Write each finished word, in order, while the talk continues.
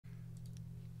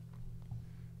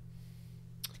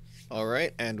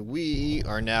Alright, and we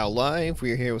are now live.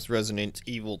 We are here with Resident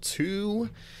Evil 2.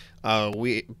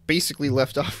 We basically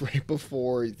left off right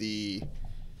before the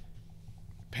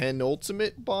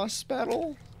penultimate boss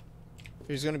battle.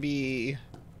 There's gonna be...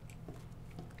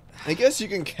 I guess you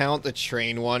can count the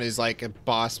train one as like a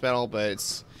boss battle, but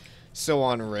it's so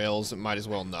on rails it might as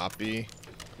well not be.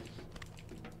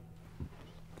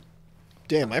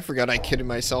 Damn, I forgot I kitted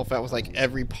myself out with like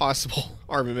every possible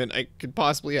armament I could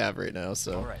possibly have right now,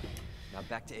 so... Alright, now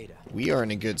back to Ada. We are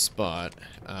in a good spot.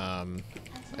 I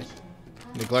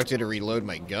neglected to reload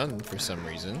my gun for some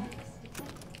reason.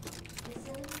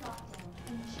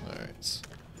 Alright.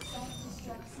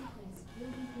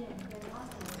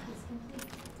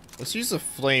 Let's use a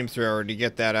flamethrower to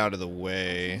get that out of the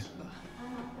way.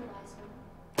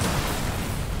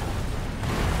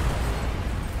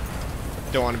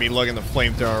 Don't want to be lugging the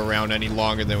flamethrower around any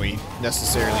longer than we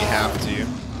necessarily have to.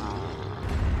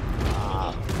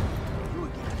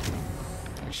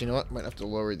 Actually, you know what? Might have to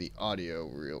lower the audio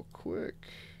real quick.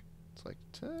 It's like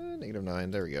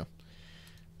 -9. There we go.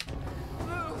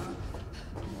 Move!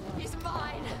 He's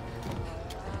mine!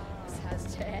 This has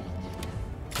to end.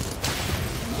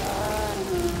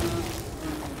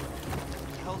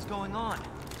 What the hell's going on?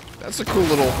 That's a cool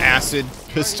little acid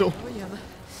pistol. William,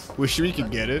 Wish we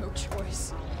could get it. no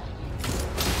choice.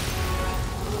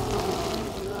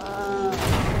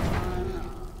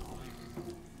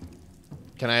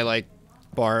 Can I, like,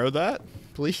 borrow that,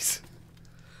 please?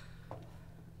 You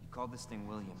called this thing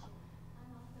William.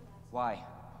 Why?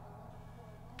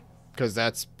 Because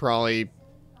that's probably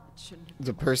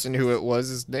the person who it was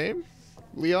his name?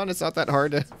 Leon, it's not that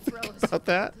hard to think about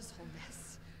that. This whole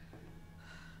mess.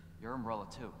 You're Umbrella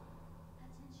too.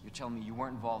 You're telling me you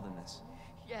weren't involved in this?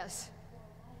 Yes.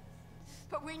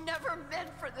 But we never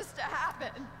meant for this to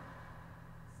happen.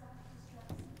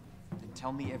 Then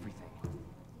tell me everything.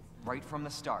 Right from the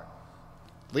start.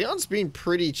 Leon's being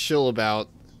pretty chill with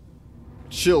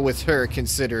her,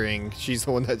 considering she's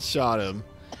the one that shot him.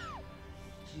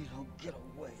 You don't get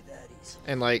away that easy.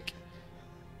 And, like,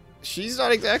 she's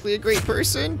not exactly a great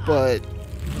person, but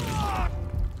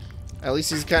at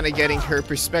least he's kind of getting her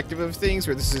perspective of things,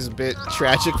 where this is a bit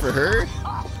tragic for her.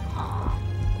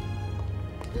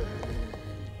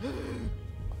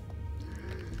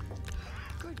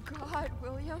 Good God,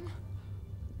 William.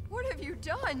 What have you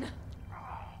done?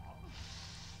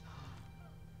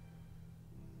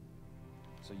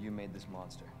 So you made this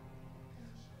monster.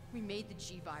 We made the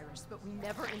G-Virus, but we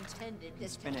never intended You can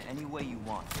this spin it any way you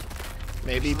want.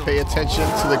 Maybe pay attention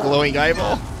to the glowing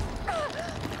eyeball.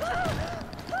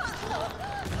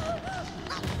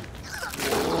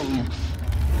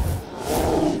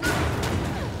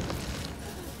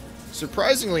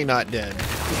 Surprisingly not dead.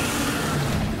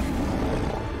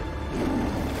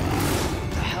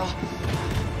 What the hell?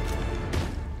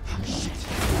 Oh, shit.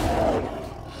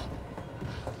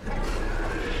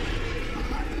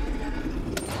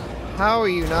 How are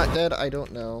you not dead? I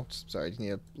don't know. Sorry, I just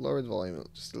need to lower the volume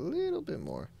just a little bit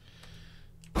more.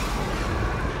 What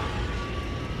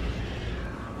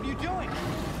are you doing?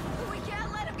 We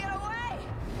can't let him get away!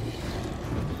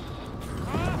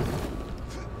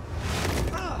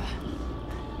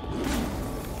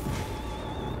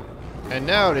 And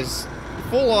now it is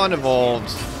full-on evolved.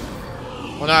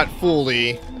 Well, not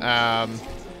fully. Yeah,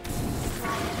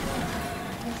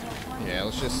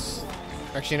 let's just...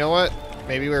 Actually, you know what?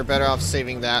 Maybe we're better off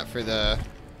saving that for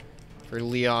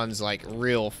Leon's, like,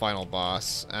 real final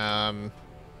boss. Why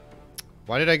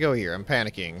did I go here? I'm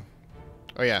panicking.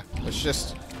 Oh, yeah. Let's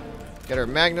just get our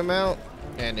magnum out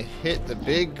and hit the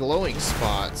big glowing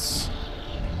spots.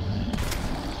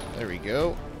 There we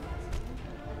go.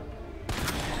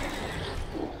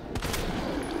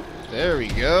 There we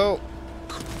go.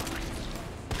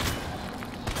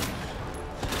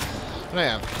 And I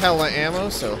have hella ammo,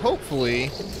 so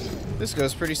hopefully this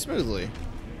goes pretty smoothly.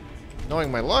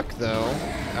 Knowing my luck, though,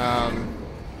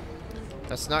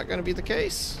 that's not going to be the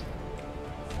case.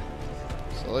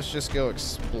 So let's just go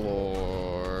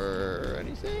explore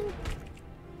anything.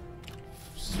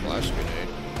 Splash grenade.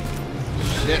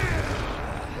 Shit.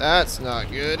 That's not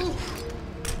good.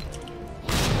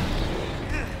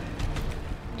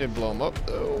 Did blow him up,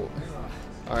 though.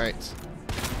 Alright.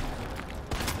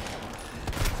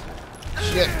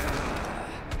 Shit.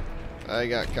 I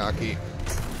got cocky.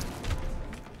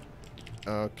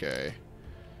 Okay.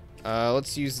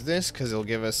 Let's use this, because it'll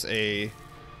give us a...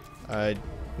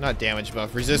 not damage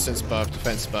buff, resistance buff,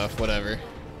 defense buff, whatever.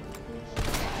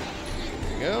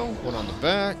 There we go. One on the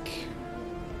back.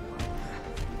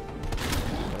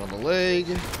 One on the leg.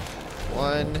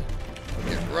 One.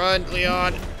 Okay, run,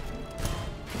 Leon!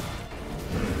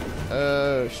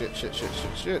 Oh, shit, shit, shit,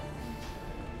 shit, shit.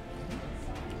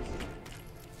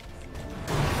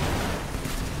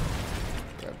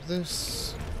 Grab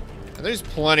this. And there's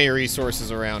plenty of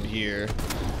resources around here.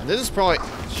 And this is probably...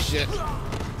 Shit.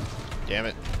 Damn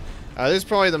it. This is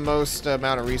probably the most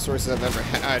amount of resources I've ever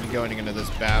had going into this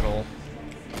battle.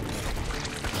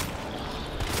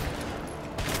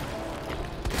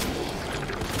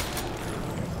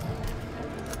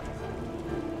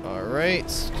 Alright,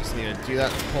 just need to do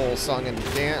that whole song and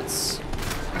dance.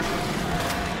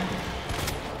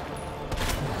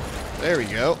 There we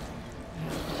go.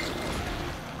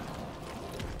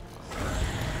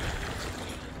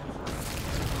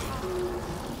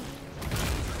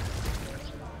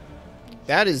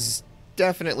 That is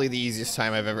definitely the easiest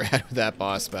time I've ever had with that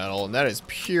boss battle, and that is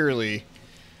purely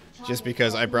just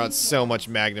because I brought so much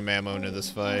magnum ammo into this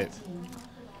fight.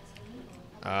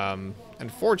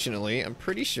 Unfortunately, I'm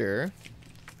pretty sure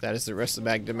that is the rest of the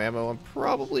magnum ammo I'm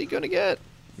probably gonna get.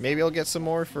 Maybe I'll get some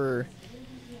more for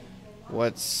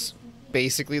what's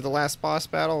basically the last boss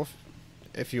battle,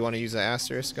 if you want to use an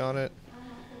asterisk on it.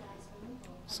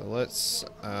 So let's,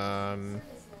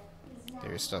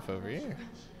 there's stuff over here.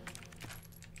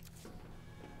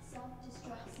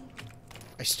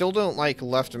 I still don't like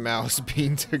left mouse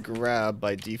being to grab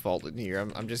by default in here.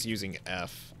 I'm just using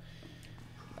F.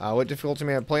 What difficulty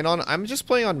am I playing on? I'm just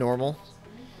playing on normal.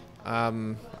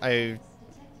 I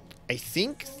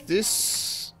think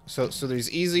this... So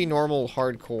there's easy, normal,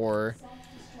 hardcore.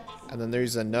 And then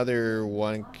there's another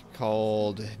one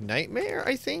called Nightmare,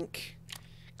 I think?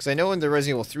 Because I know in the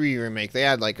Resident Evil 3 remake, they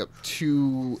had like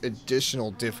 2 additional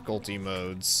difficulty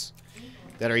modes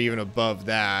that are even above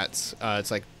that.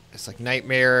 It's like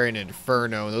Nightmare and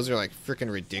Inferno, and those are like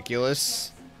freaking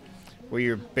ridiculous. Where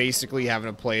you're basically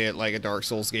having to play it like a Dark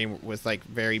Souls game with like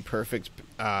very perfect,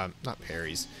 not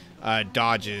parries,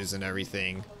 dodges and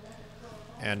everything.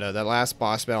 And that last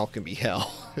boss battle can be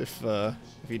hell if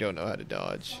you don't know how to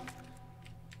dodge.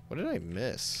 What did I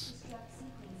miss?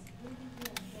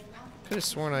 Could have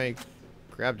sworn I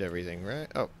grabbed everything, right?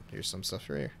 Oh, here's some stuff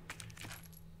right here.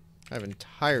 I have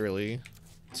entirely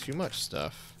too much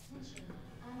stuff.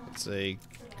 It's a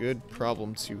good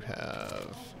problem to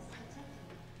have.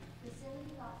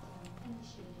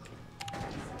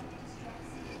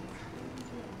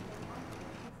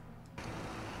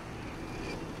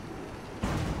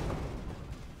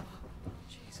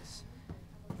 Jesus.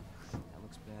 That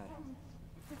looks bad.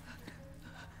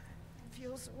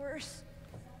 Feels worse.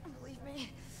 Believe me.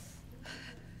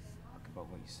 Talk about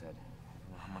what you said. I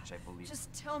don't know how much I believe.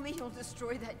 Just tell me you'll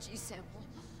destroy that G sample.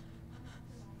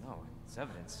 No, it's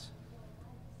evidence.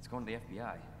 It's going to the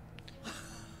FBI.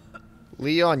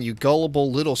 Leon, you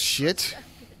gullible little shit.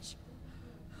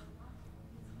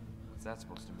 What's that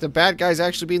supposed to mean? The bad guy's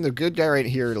actually being the good guy right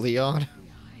here, Leon.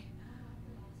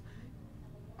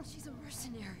 She's a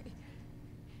mercenary.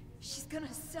 She's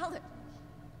gonna sell it.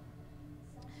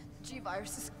 The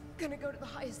G-Virus is gonna go to the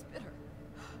highest bidder.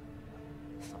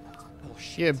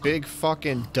 Bullshit. You big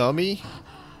fucking dummy.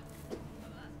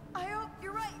 I hope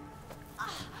you're right.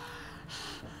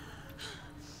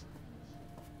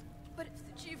 But if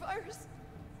the G-Virus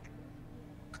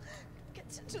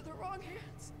gets into the wrong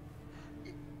hands...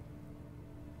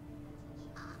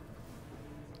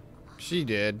 She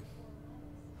did.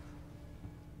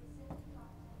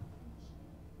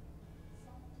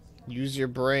 Use your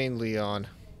brain, Leon.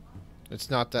 It's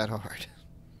not that hard.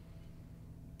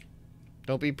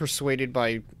 Don't be persuaded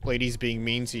by ladies being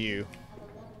mean to you.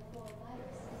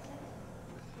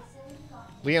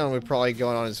 Leon would probably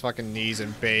go on his fucking knees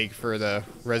and beg for the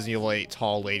Resident Evil 8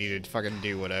 tall lady to fucking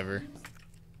do whatever.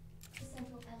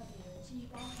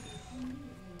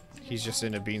 He's just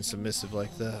into being submissive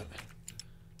like that.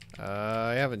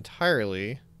 I have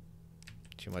entirely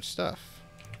too much stuff.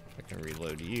 I can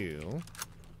reload you.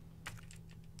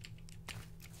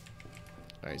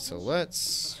 Alright, so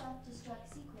let's...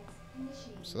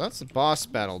 So that's the boss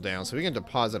battle down, so we can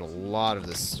deposit a lot of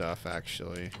this stuff,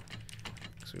 actually.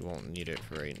 Because we won't need it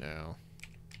for right now.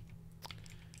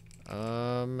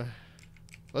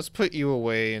 Let's put you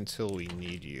away until we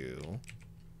need you.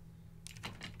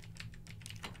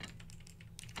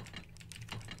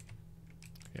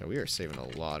 Yeah, we are saving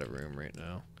a lot of room right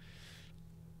now.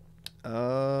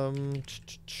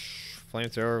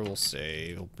 Flamethrower will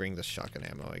save. We'll bring the shotgun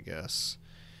ammo, I guess.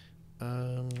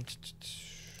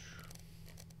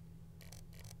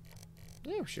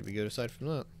 Yeah, we should be good aside from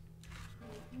that.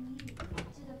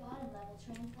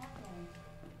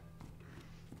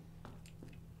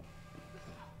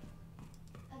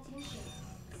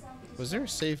 Was there a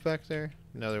save back there?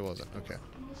 No, there wasn't. Okay.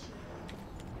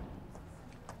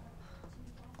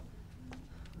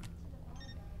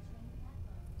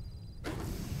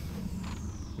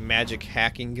 magic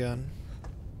hacking gun.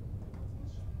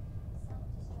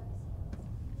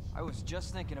 I was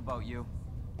just thinking about you.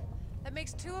 That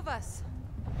makes 2 of us.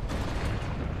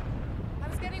 I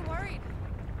was getting worried.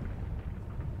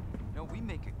 No, we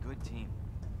make a good team.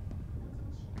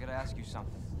 I gotta ask you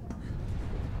something.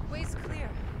 Way's clear.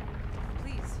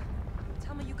 Please,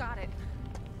 tell me you got it.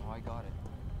 Oh, I got it.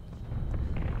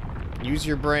 Use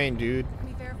your brain, dude. Let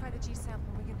me verify the G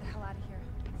sample and we get the hell out of here.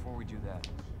 Before we do that,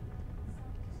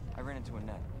 I ran into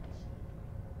Annette.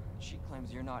 She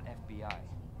claims you're not FBI.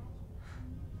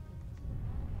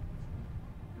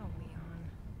 Oh, Leon.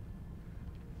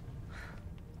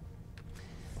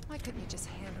 Why couldn't you just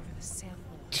hand over the sample?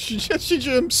 She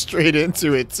jumped straight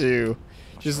into it too.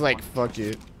 Just like, fuck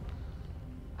it.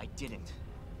 I didn't.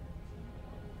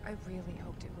 I really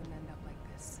hoped it wouldn't end up like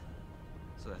this.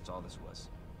 So that's all this was.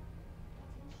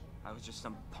 I was just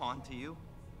some pawn to you?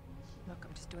 Look,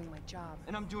 I'm just doing my job.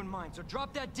 And I'm doing mine, so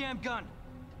drop that damn gun!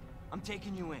 I'm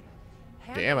taking you in.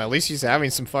 Damn, at least he's having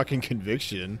some fucking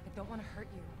conviction. I don't want to hurt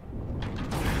you.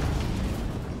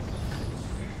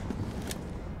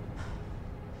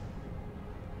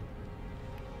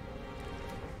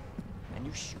 And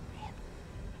you shoot me.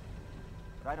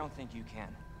 But I don't think you can.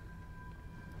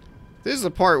 This is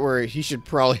the part where he should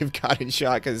probably have gotten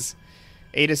shot, because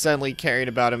Ada suddenly caring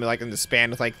about him like in the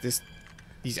span of like these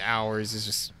hours is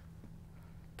just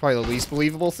probably the least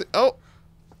believable thing. Oh!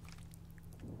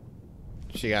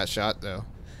 She got shot though.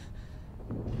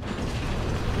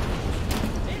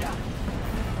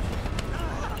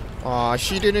 Aw,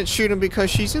 she didn't shoot him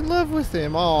because she's in love with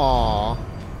him. Aw.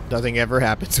 Nothing ever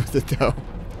happens with it though.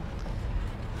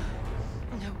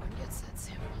 No one gets that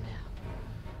sample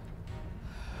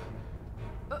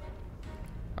now.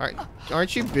 Alright,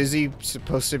 aren't you busy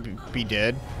supposed to be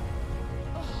dead?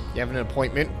 You have an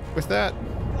appointment with that?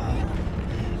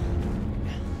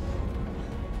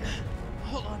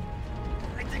 Hold on.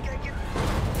 I think I can.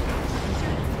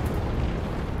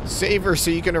 Save her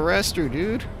so you can arrest her,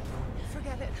 dude.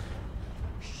 Forget it.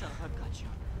 Shut up, I've got you.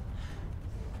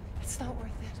 It's not worth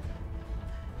it.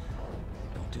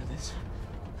 Don't do this.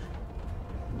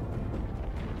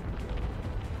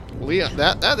 Leon,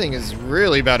 that thing is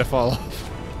really about to fall off.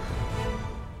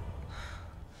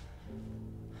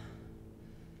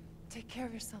 Take care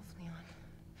of yourself, Leon.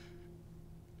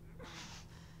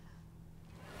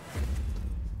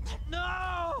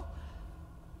 No!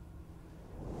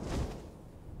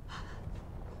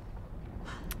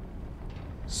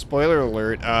 Spoiler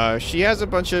alert, she has a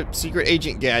bunch of secret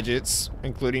agent gadgets,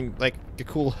 including, like, the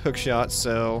cool hook shots,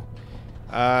 so,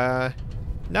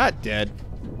 not dead.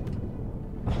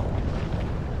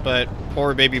 But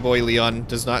poor baby boy Leon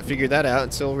does not figure that out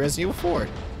until Resident Evil 4.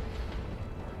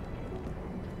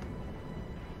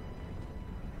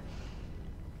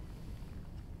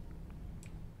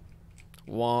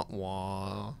 Wah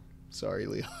wah. Sorry,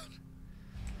 Leon.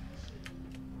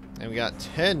 And we got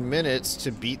 10 minutes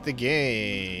to beat the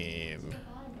game.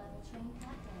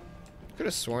 Could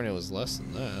have sworn it was less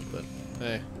than that, but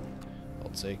hey, I'll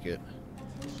take it.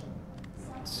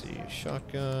 Let's see,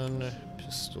 shotgun,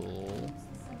 pistol.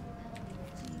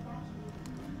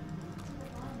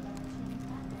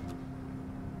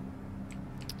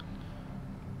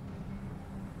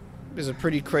 There's a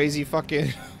pretty crazy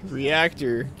fucking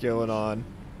reactor going on.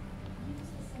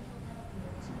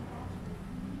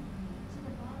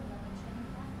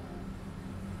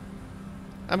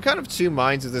 I'm kind of two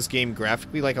minds of this game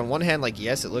graphically. Like, on one hand, like,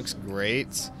 yes, it looks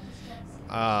great.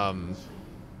 But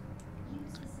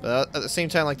at the same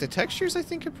time, like, the textures, I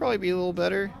think, could probably be a little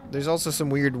better. There's also some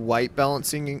weird white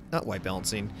balancing, not white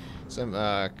balancing, some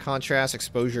contrast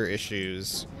exposure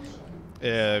issues.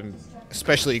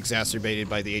 Especially exacerbated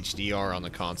by the HDR on the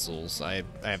consoles. I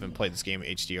haven't played this game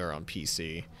HDR on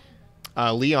PC.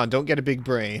 Leon, don't get a big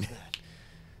brain.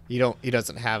 He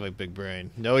doesn't have a big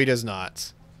brain. No, he does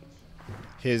not.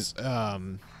 His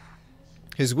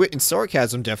wit and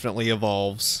sarcasm definitely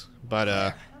evolves,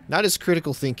 but not his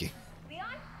critical thinking. Leon?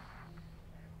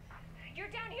 You're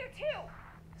down here too!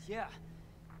 Yeah,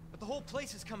 but the whole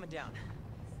place is coming down.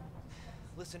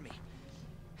 Listen to me.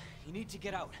 You need to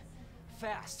get out.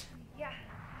 Fast. Yeah.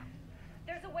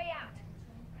 There's a way out.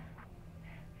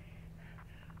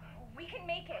 We can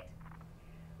make it.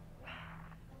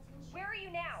 Where are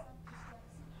you now?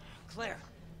 Claire,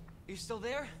 are you still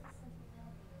there?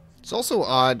 It's also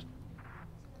odd,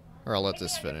 or I'll let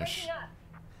this finish.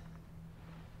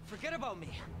 Forget about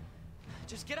me.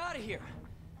 Just get out of here.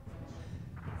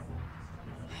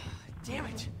 Damn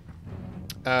it.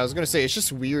 I was gonna say, it's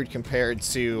just weird compared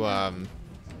to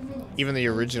even the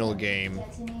original game.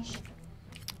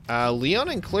 Leon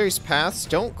and Claire's paths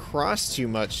don't cross too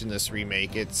much in this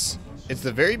remake. It's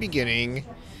the very beginning.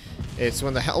 It's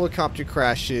when the helicopter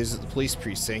crashes at the police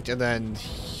precinct, and then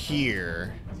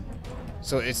here.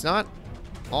 So it's not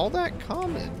all that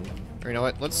common. Or you know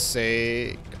what? Let's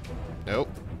say... Nope.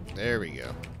 There we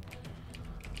go.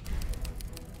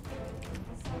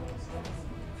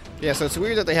 Yeah, so it's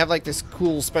weird that they have like this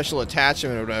cool special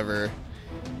attachment or whatever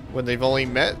when they've only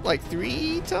met like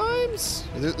 3 times?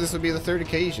 This would be the 3rd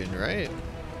occasion, right?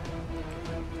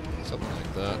 Something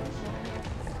like that.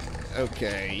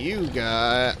 Okay, you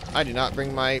got... I did not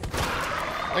bring my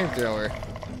flamethrower.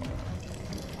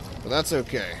 But that's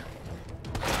okay.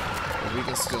 We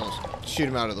can still shoot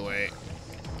him out of the way.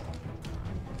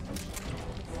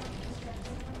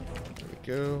 There we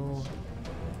go.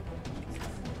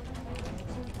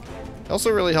 It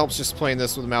also really helps just playing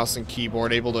this with mouse and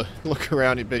keyboard, able to look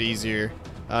around a bit easier.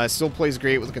 It still plays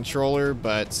great with the controller,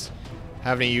 but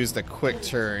having to use the quick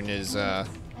turn is a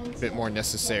bit more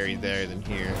necessary there than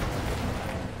here.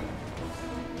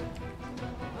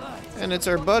 And it's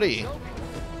our buddy.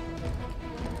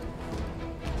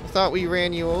 I thought we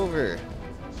ran you over.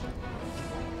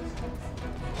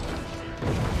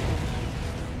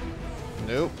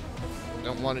 Nope.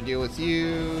 Don't want to deal with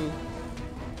you.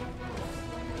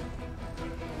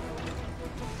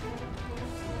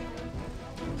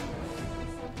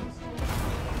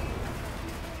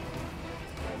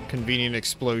 Convenient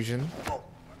explosion.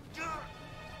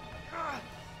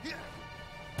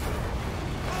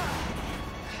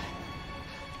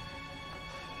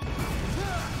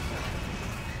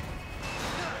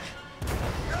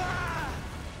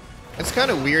 It's kind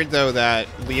of weird though that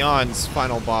Leon's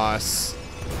final boss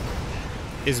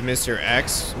is Mr.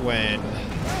 X when...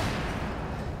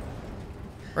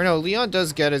 Or no, Leon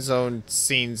does get his own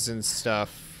scenes and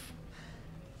stuff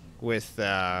with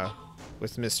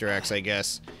Mr. X, I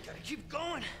guess. Keep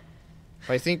going.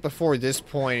 But I think before this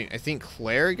point, I think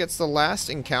Claire gets the last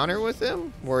encounter with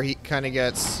him, where he kind of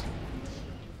gets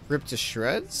ripped to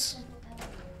shreds.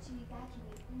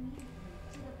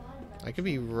 I could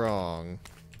be wrong.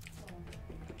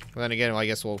 But then again, well, I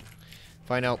guess we'll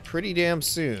find out pretty damn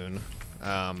soon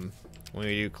when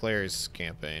we do Claire's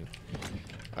campaign.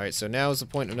 Alright, so now is the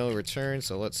point of no return,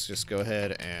 so let's just go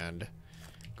ahead and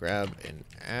grab an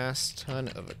ass ton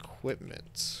of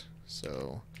equipment.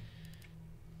 So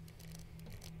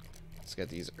let's get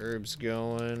these herbs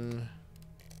going.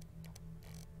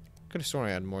 Could have sworn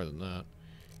I had more than that.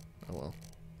 Oh well.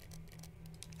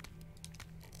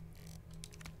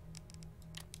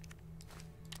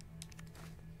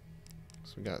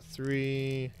 So we got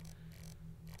 3.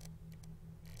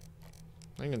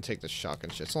 I'm gonna take the shotgun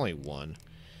shit. It's only 1.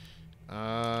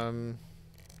 Crap,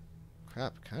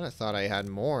 kind of thought I had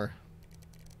more.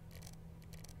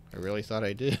 I really thought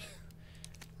I did.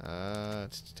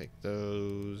 Let's take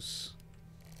those.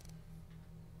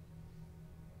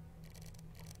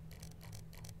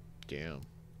 Damn.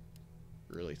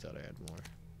 Really thought I had more.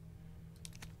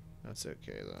 That's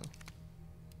okay, though.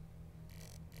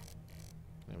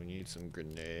 And we need some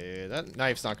grenade. That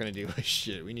knife's not gonna do a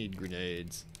shit. We need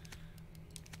grenades.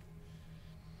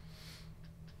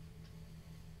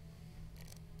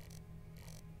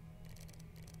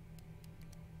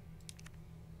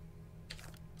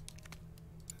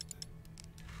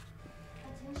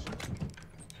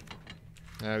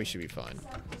 We should be fine.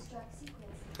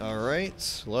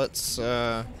 Alright, let's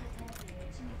not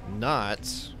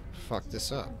fuck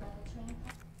this up.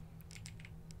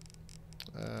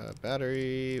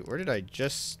 Battery, where did I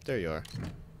just... There you are.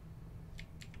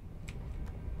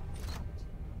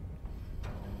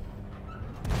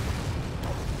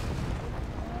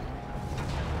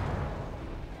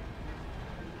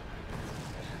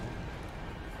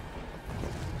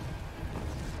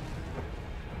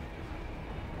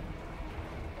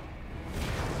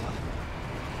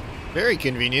 Very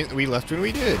convenient. We left when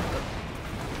we did.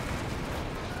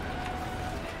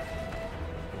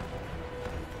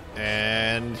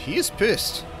 And he is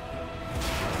pissed.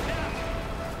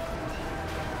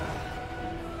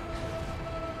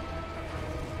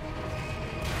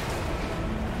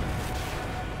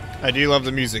 I do love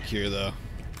the music here, though.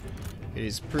 It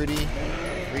is pretty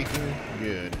freaking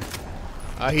good.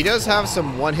 He does have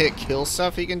some one-hit kill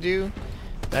stuff he can do.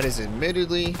 That is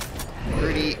admittedly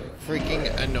pretty freaking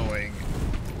annoying.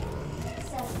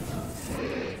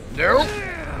 Nope.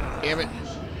 Damn it.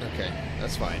 Okay,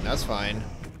 that's fine. That's fine.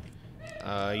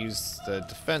 Use the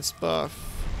defense buff.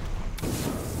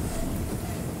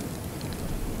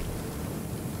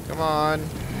 Come on.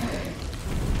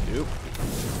 Nope.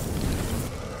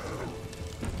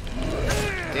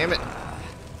 Damn it.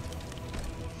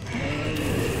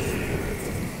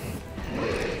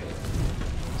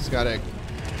 Just gotta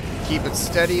keep it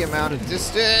steady amount of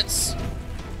distance.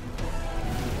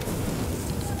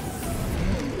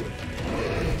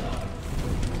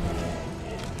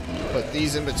 Put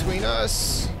these in between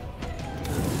us.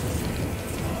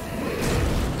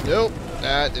 Nope,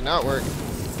 that did not work.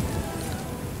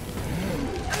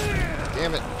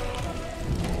 Damn it.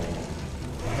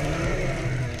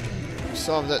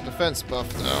 Solve that defense buff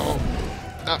though.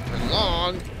 Not for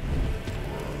long.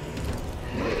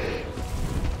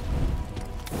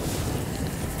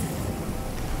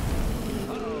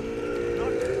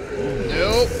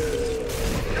 Nope.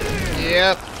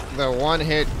 Yep, the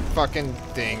one-hit fucking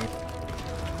thing.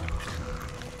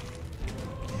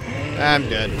 I'm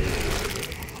dead.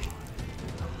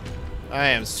 I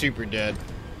am super dead.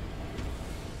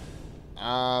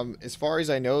 As far as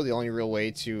I know, the only real way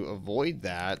to avoid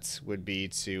that would be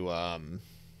to,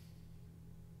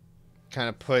 kind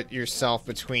of put yourself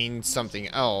between something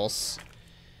else.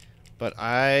 But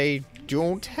I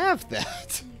don't have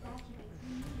that.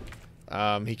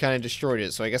 He kind of destroyed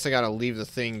it, so I guess I gotta leave the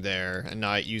thing there and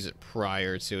not use it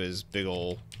prior to his big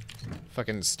ol'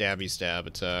 fucking stabby stab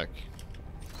attack.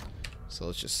 So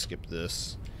let's just skip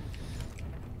this.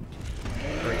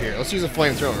 Right here, let's use a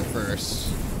flamethrower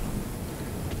first.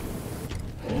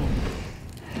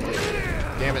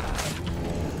 Damn it.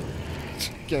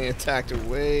 Getting attacked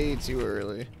way too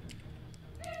early.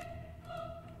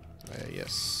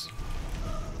 Yes.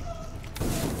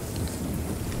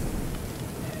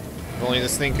 If only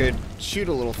this thing could shoot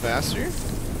a little faster.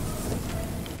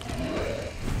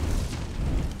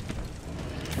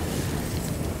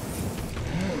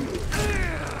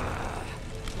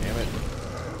 Damn it.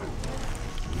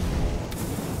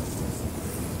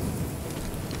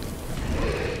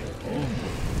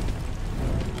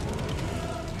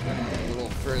 A little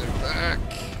further back.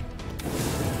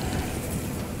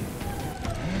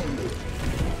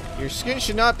 Your skin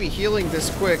should not be healing this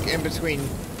quick in between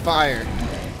fire.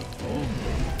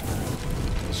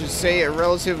 It should say a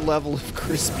relative level of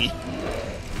crispy.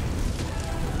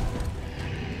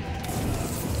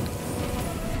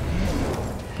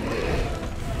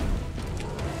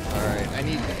 Alright, I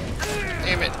need...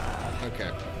 Damn it!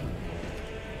 Okay.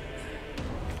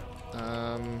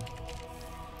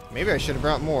 Maybe I should have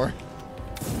brought more.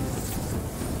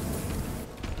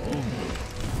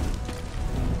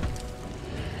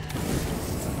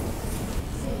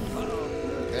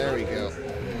 There we go.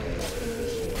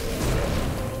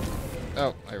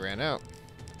 Oh, I ran out.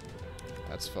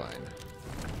 That's fine.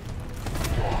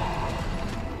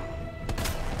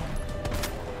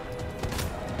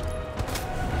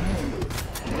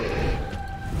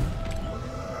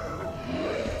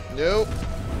 Nope.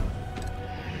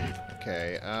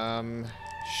 Okay,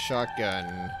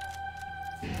 shotgun.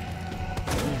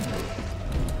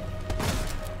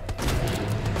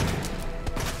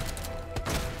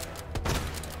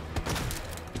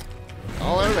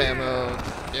 All out of ammo.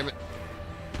 Damn it.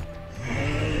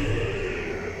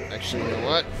 Actually, you know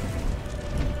what?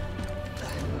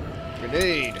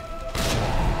 Grenade.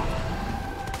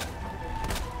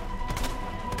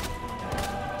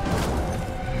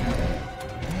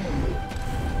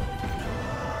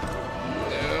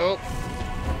 Nope.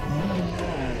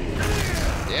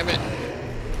 Damn it.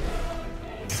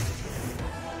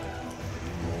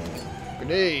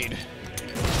 Grenade.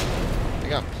 I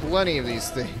got plenty of these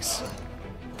things.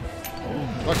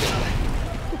 Fuck it.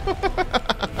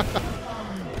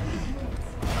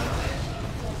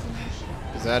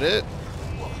 Is that it?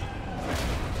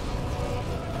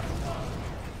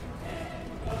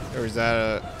 Or is that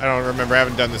a... I don't remember. I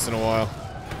haven't done this in a while.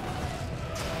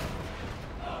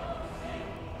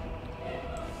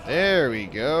 There we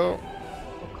go.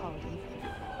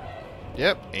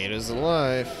 Yep, Ada's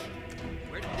alive.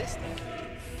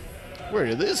 Where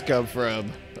did this come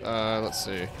from? Let's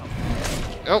see.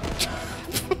 Oh!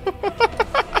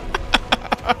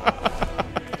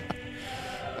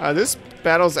 This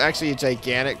battle's actually a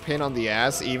gigantic pain on the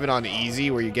ass, even on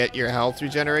easy, where you get your health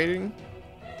regenerating.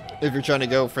 If you're trying to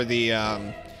go for the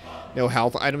no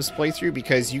health items playthrough,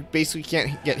 because you basically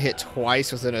can't get hit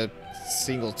twice within a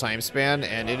single time span,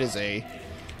 and it is a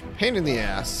pain in the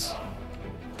ass.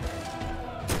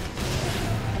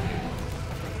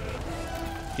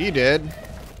 He did.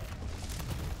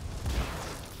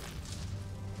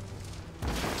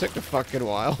 Took a fucking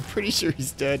while. Pretty sure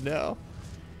he's dead now.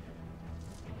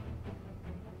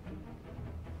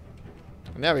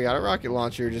 Now we got a rocket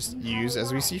launcher, just use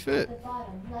as we see fit.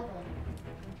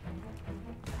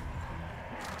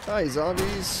 Hi,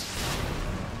 zombies.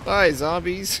 Hi,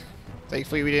 zombies.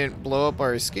 Thankfully, we didn't blow up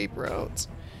our escape routes.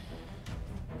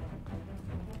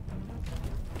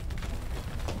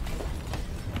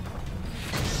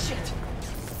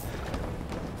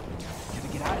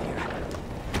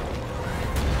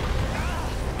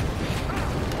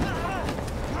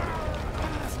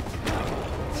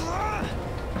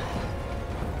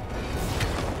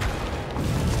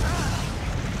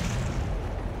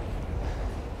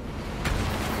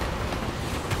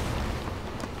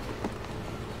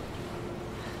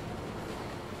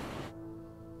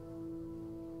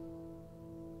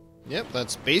 Yep,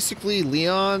 that's basically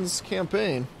Leon's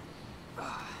campaign.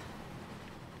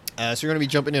 So you're going to be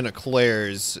jumping into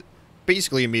Claire's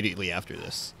basically immediately after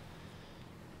this.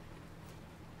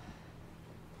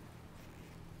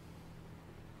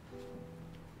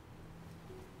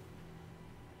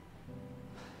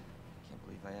 Can't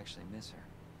believe I actually miss her.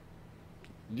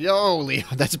 Yo,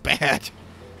 Leon, that's bad.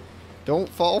 Don't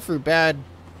fall for bad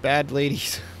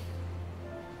ladies.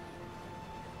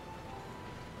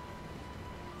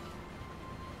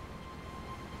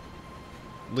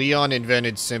 Leon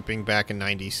invented simping back in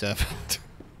 '97.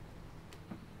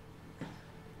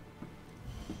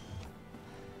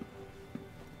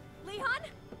 Leon?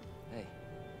 Hey,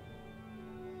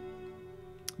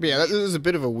 But yeah, that was a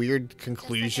bit of a weird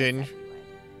conclusion.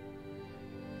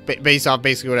 Based off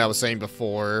basically what I was saying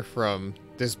before, from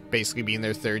this basically being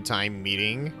their third time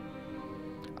meeting.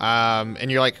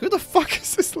 And you're like, who the fuck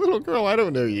is this little girl? I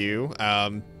don't know you.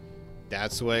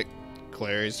 That's what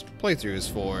Claire's playthrough is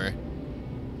for.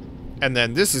 And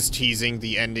then this is teasing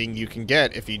the ending you can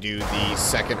get if you do the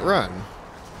second run.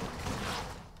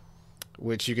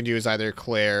 Which you can do as either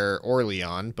Claire or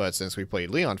Leon, but since we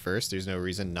played Leon first, there's no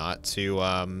reason not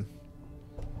to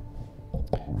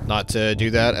do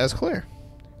that as Claire.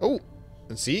 Oh,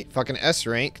 and see, fucking S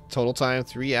rank, total time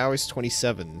 3 hours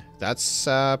 27. That's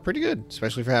pretty good,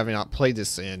 especially for having not played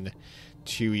this in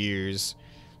 2 years.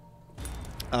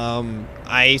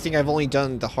 I think I've only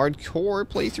done the hardcore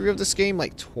playthrough of this game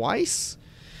like twice,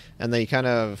 and they kind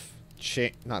of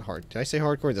not hard. Did I say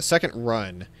hardcore? The second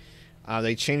run,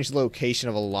 they changed the location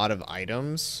of a lot of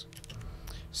items,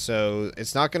 so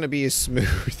it's not going to be as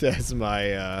smooth as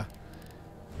my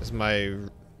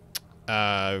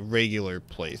regular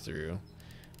playthrough.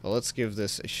 Well, let's give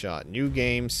this a shot. New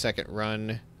game, second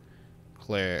run,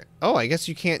 Claire. Oh, I guess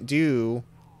you can't do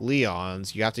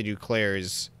Leon's. You have to do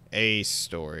Claire's A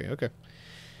story. Okay.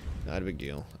 Not a big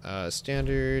deal.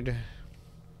 Standard.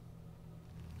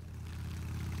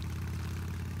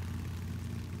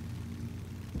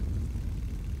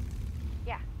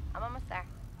 Yeah, I'm almost there.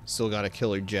 Still got a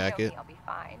killer Don't jacket. worry, I'll be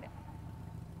fine.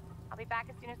 I'll be back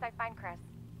as soon as I find Chris.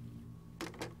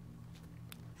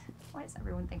 Why does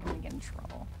everyone think I'm gonna get in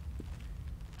trouble?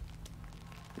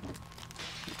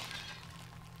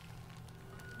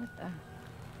 What the?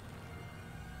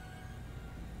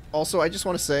 Also, I just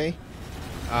want to say,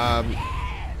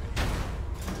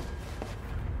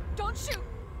 Don't shoot!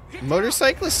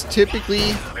 motorcyclists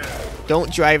typically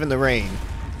don't drive in the rain.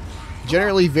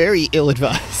 Generally very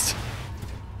ill-advised.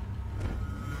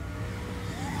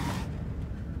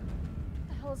 What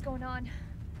the hell is going on?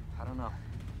 I don't know.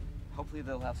 Hopefully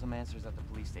they'll have some answers at the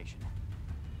police station.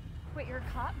 Wait, you're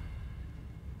a cop?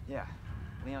 Yeah,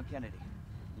 Leon Kennedy.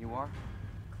 You are?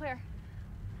 Claire.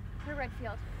 Claire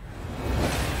Redfield.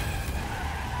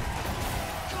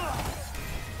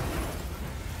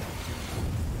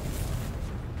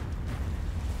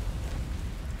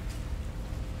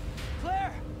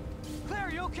 Claire!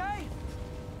 Claire, you okay?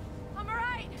 I'm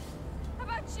alright! How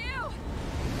about you?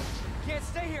 Can't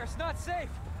stay here, it's not safe.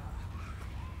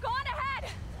 Go on ahead!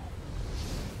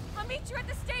 I'll meet you at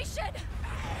the station!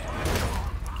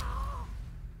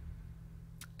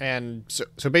 And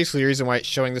so basically the reason why it's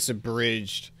showing this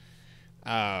abridged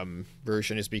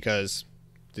version is because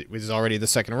it was already the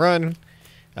second run.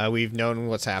 We've known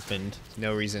what's happened.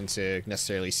 No reason to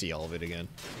necessarily see all of it again.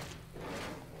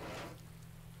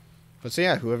 But so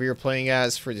yeah, whoever you're playing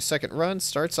as for the second run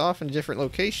starts off in a different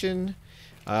location.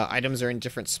 Items are in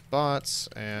different spots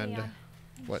and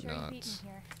whatnot.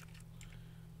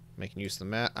 Making use of the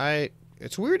map.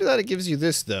 It's weird that it gives you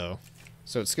this though.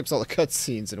 So it skips all the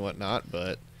cutscenes and whatnot,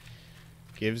 but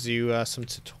gives you some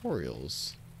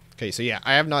tutorials. Okay, so yeah,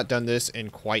 I have not done this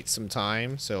in quite some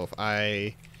time, so if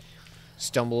I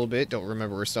stumble a bit, don't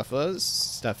remember where stuff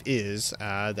is,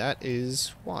 that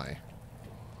is why.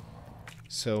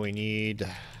 So we need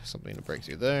something to break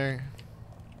through there.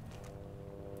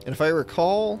 And if I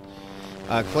recall,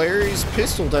 Claire's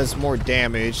pistol does more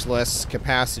damage, less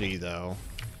capacity though.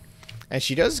 And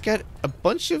she does get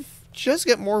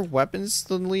more weapons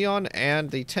than Leon,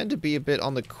 and they tend to be a bit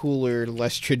on the cooler,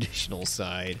 less traditional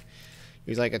side.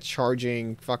 He's like a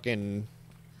charging fucking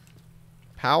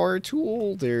power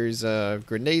tool. There's a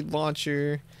grenade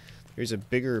launcher. There's a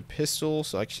bigger pistol.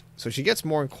 So she gets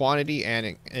more in quantity,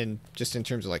 and just in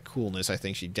terms of like coolness, I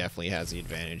think she definitely has the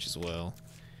advantage as well.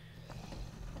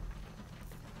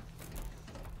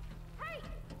 Hey!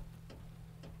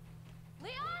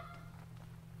 Leon?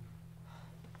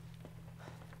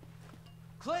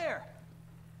 Claire!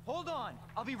 Hold on,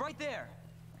 I'll be right there.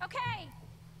 Okay!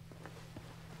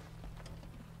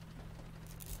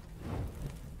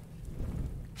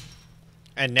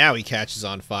 And now he catches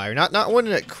on fire. Not when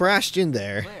it crashed in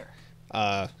there.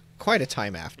 Claire, Quite a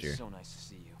time after. it's so nice to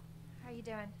see you. How you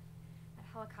doing? That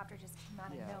helicopter just came out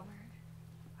of Yeah. nowhere.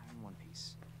 I'm in one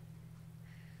piece.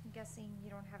 I'm guessing you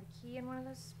don't have a key in one of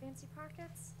those fancy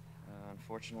pockets?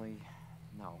 Unfortunately,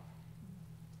 no.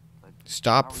 But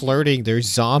Stop how are you? flirting. There's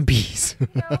zombies. You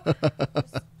know,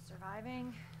 just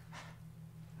surviving.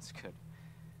 That's good.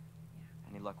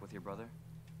 Any luck with your brother?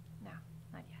 No,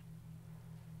 not yet.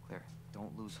 Claire,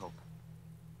 don't lose hope.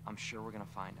 I'm sure we're gonna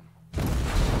find him.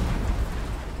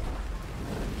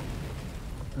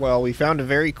 Well, we found a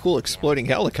very cool exploding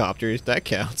helicopter. That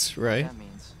counts, right? That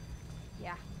means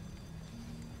Yeah.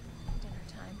 Dinner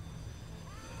time.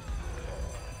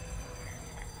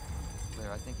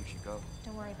 Claire, I think you should go.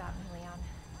 Don't worry about me, Leon.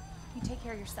 You take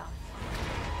care of yourself.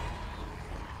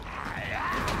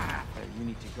 Claire, you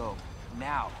need to go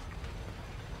now.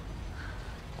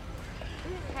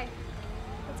 Okay,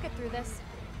 let's get through this.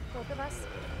 Both of us.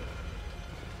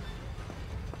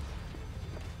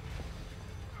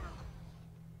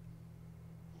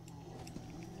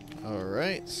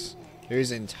 Alright.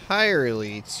 There's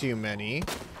entirely too many.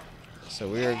 So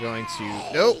we are going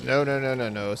to... Nope.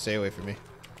 No. Stay away from me.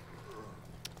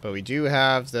 But we do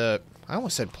have the... I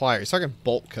almost said pliers. Talking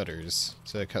bolt cutters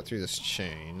to cut through this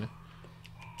chain.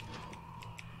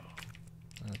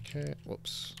 Okay.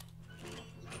 Whoops.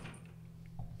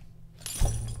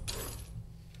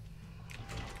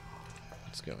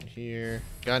 Let's go in here.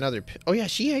 Got another... Oh yeah,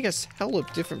 she I guess hella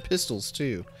different pistols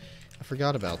too. I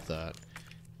forgot about that.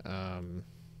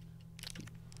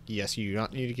 Yes, you do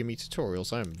not need to give me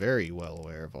tutorials. I am very well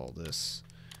aware of all this.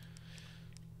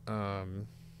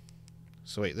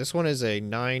 So wait, this one is a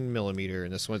 9mm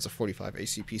and this one's a 45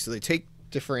 ACP, so they take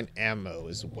different ammo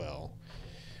as well.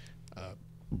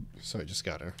 So I just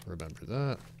gotta remember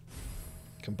that.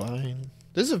 Combine.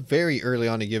 This is a very early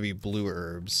on to give you blue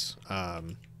herbs. That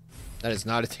is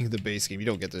not a thing in the base game. You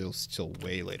don't get those till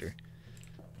way later.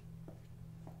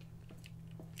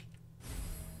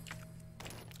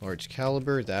 Large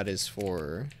caliber, that is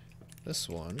for this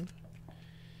one.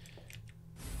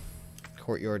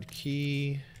 Courtyard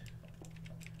key.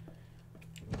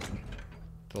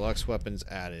 Deluxe weapons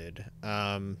added.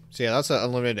 So yeah, that's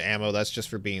unlimited ammo. That's just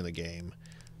for being in the game.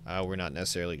 We're not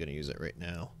necessarily going to use it right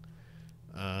now.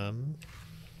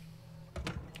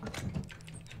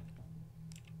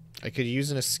 I could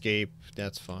use an escape.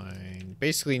 That's fine.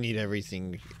 Basically need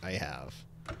everything I have.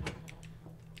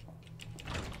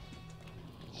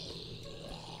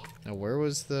 Now, where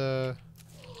was the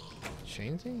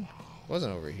chain thing? It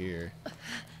wasn't over here.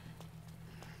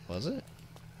 Was it?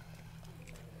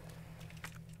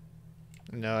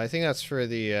 No, I think that's for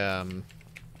the,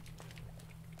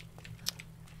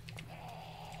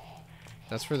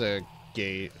 that's for the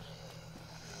gate.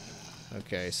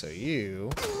 Okay, so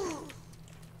you...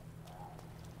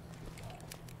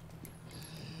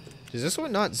 Does this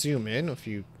one not zoom in if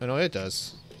you... Oh, no, it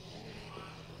does.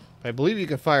 I believe you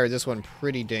can fire this one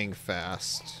pretty dang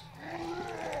fast.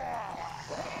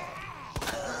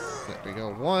 There we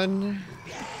go. 1,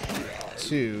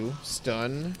 2,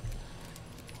 stun.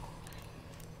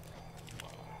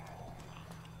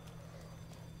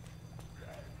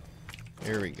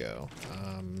 There we go.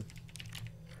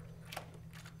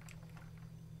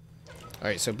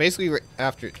 Alright, so basically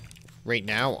right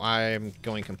now I'm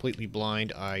going completely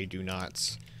blind. I do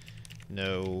not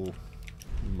know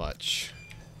much.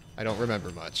 I don't remember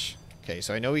much. Okay,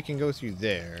 so I know we can go through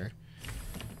there.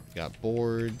 Got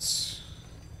boards.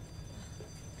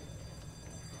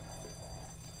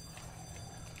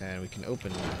 And we can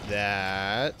open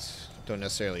that. Don't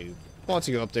necessarily want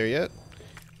to go up there yet,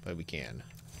 but we can.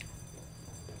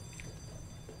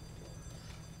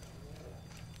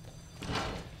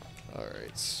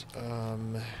 Alright.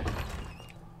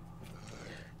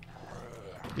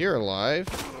 You're alive.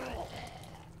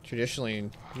 Traditionally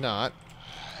not.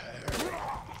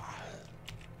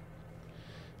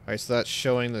 Alright, so that's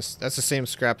showing this. That's the same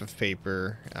scrap of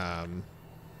paper.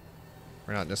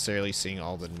 We're not necessarily seeing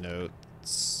all the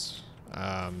notes.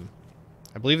 I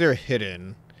believe they're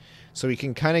hidden. So we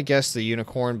can kind of guess the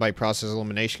unicorn by process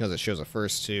elimination because it shows the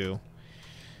first two.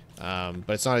 But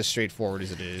it's not as straightforward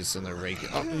as it is in the regular.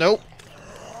 Oh, nope!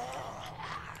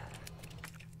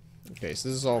 Okay, so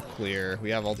this is all clear.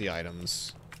 We have all the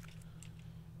items.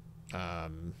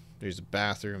 There's a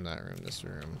bathroom, that room, this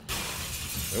room.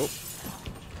 Nope.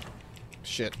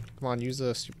 Shit. Come on, use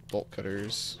the stupid bolt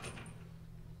cutters.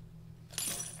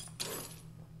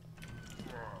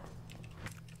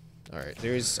 Alright,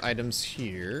 there's items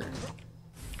here.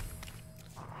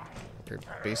 They're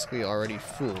basically already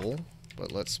full,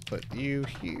 but let's put you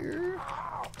here.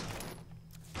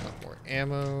 Not more.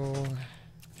 ammo.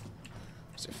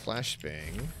 There's a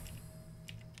flashbang.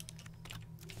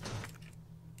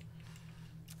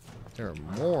 There are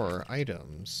more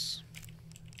items,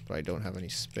 but I don't have any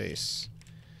space.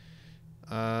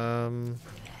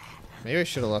 Maybe I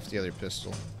should have left the other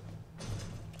pistol.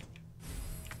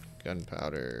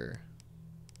 Gunpowder.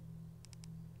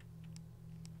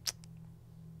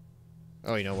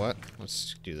 Oh, you know what?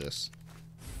 Let's do this.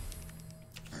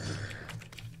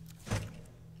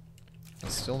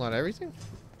 That's still not everything?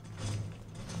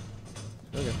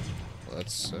 Okay.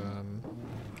 Let's,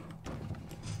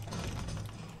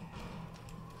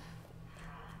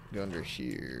 go under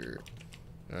here.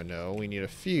 Oh no, we need a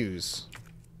fuse.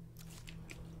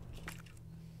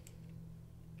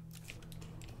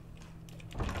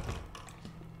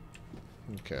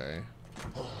 Okay.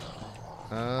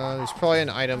 There's probably an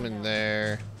item in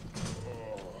there.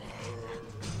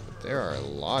 But there are a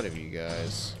lot of you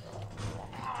guys.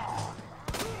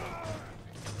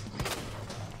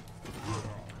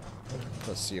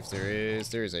 Let's see if there is.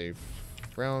 There is a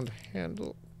round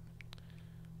handle.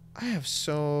 I have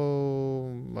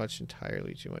so much,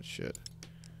 entirely too much shit.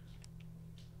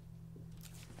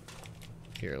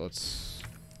 Here, let's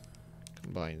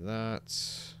combine that.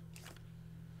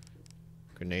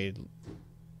 Grenade.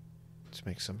 Let's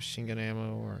make some machine gun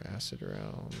ammo or acid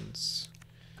rounds.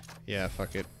 Yeah,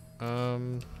 fuck it.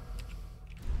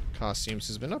 Costumes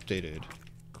has been updated.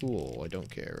 Cool, I don't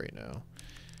care right now.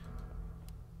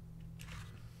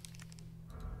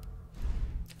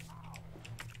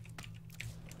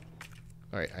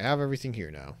 Alright, I have everything here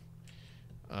now.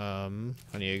 I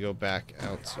need to go back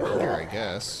out to here, I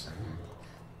guess.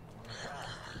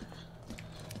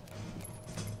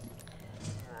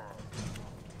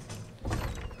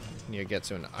 Need to get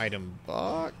to an item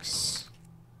box.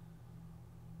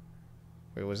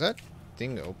 Wait, was that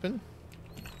thing open?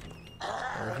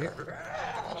 Over here?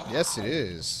 Yes, it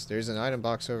is. There's an item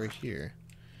box over here.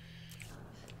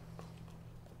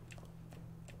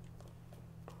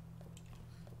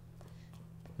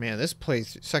 Man, this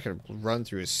second run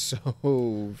through is so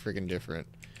freaking different.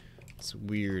 It's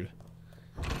weird.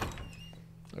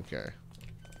 Okay.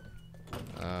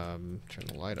 Turn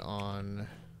the light on.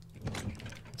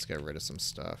 Let's get rid of some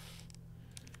stuff.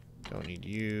 Don't need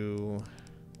you.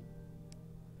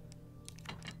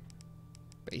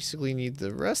 Basically need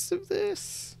the rest of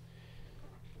this.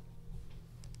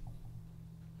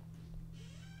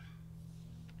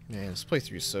 Man, this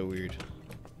playthrough is so weird.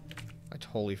 I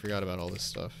totally forgot about all this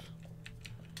stuff.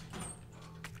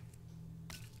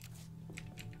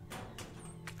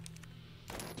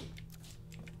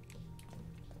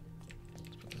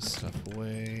 Let's put this stuff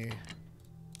away.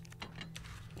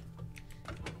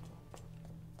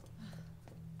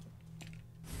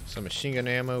 Submachine gun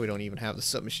ammo. We don't even have the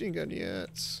submachine gun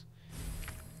yet.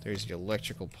 There's the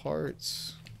electrical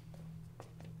parts.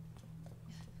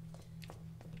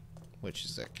 Which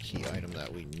is that key item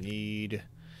that we need.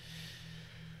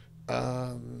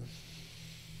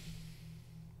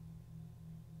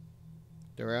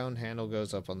 The round handle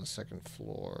goes up on the second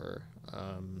floor.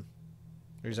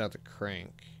 There's out the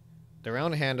crank. The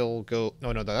round handle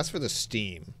no, that's for the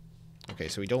steam. Okay,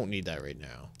 so we don't need that right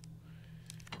now.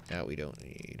 That we don't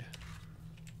need.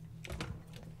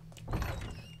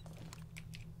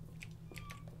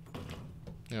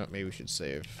 You know what, maybe we should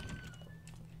save.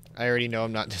 I already know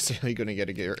I'm not necessarily going to get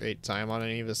a great time on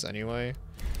any of this anyway.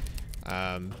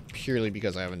 Purely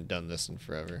because I haven't done this in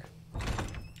forever.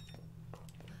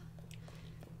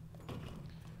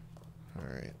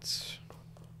 Alright.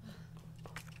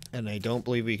 And I don't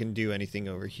believe we can do anything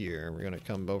over here. We're going to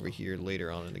come over here later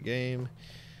on in the game.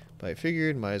 But I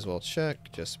figured, might as well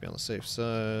check, just to be on the safe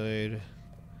side.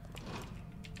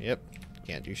 Yep,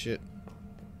 can't do shit.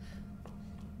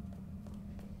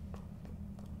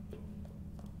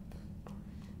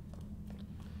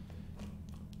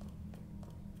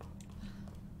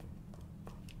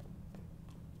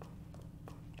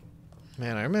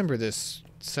 Man, I remember this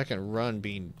second run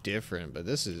being different, but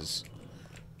this is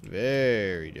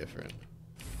very different.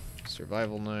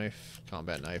 Survival knife,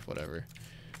 combat knife, whatever.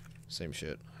 Same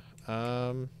shit.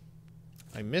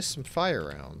 I missed some fire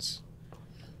rounds.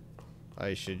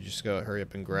 I should just go hurry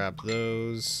up and grab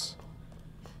those.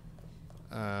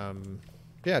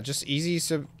 Yeah, just easy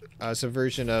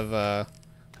subversion of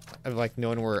like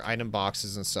knowing where item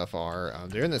boxes and stuff are.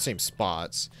 They're in the same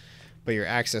spots, but your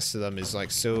access to them is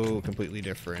like so completely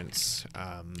different.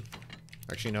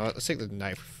 Actually, you know what? Let's take the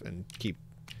knife and keep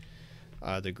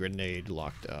the grenade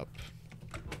locked up.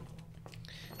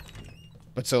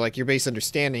 But so like your base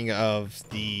understanding of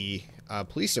the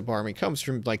police department comes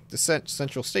from like the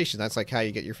central station. That's like how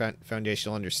you get your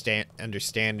foundational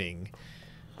understanding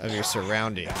of your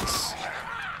surroundings.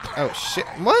 Oh shit!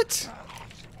 What?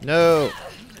 No,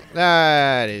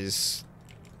 that is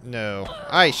no.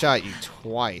 I shot you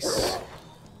twice.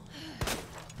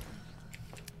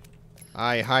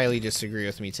 I highly disagree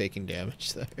with me taking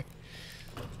damage there.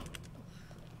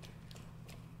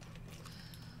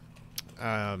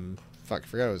 Fuck, I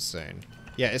forgot what I was saying.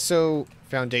 Yeah, it's so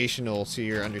foundational to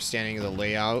your understanding of the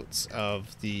layouts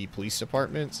of the police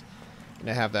department. And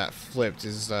to have that flipped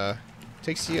is,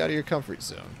 takes you out of your comfort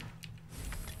zone.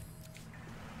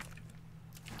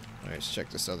 Alright, let's check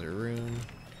this other room.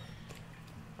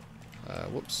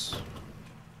 Whoops.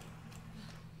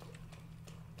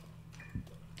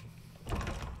 I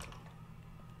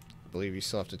believe you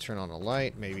still have to turn on a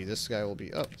light. Maybe this guy will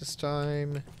be up this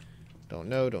time. Don't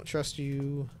know, don't trust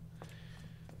you.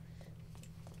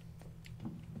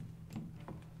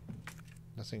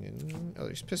 Nothing in... Oh,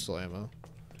 there's pistol ammo.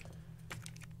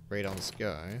 Right on this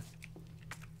guy.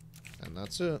 And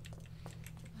that's it.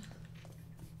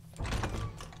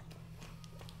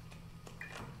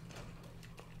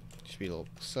 Should be a little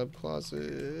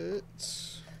sub-closet.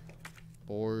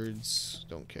 Boards.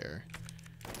 Don't care.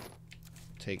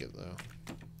 Take it, though.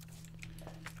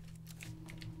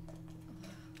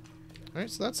 Alright,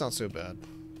 so that's not so bad.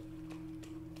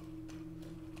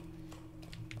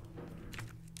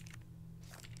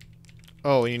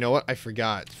 Oh, you know what? I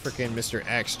forgot. Frickin' Mr.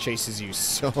 X chases you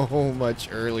so much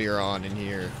earlier on in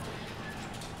here.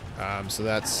 So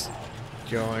that's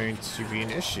going to be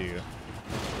an issue.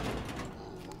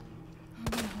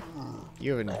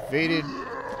 You have invaded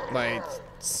my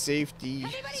safety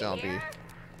zombie.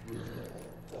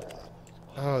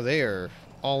 Oh, they are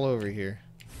all over here.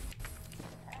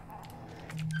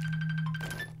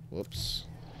 Whoops.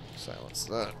 Silence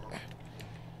that.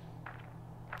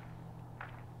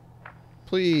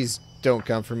 Please don't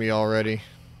come for me already.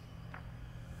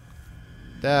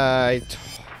 I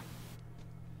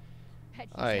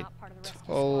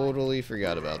totally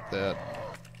forgot about that.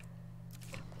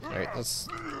 Alright, let's...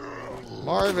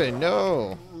 Marvin,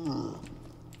 no!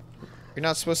 You're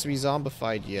not supposed to be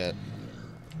zombified yet.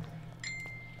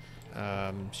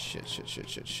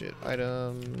 Shit.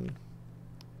 Item...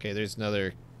 Okay, there's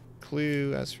another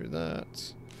clue as for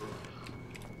that.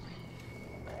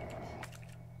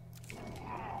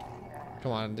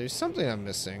 Come on, there's something I'm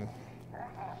missing.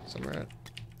 Somewhere.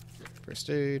 First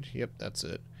aid. Yep, that's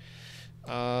it.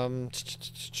 Let's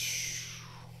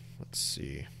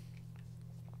see.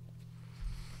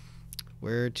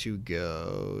 Where to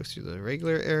go? Through the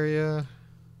regular area.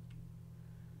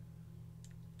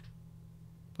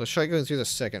 Let's try going through the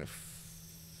second.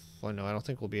 Well, no, I don't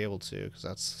think we'll be able to because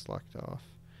that's locked off.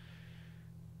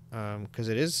 Because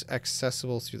it is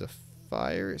accessible through the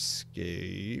fire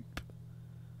escape.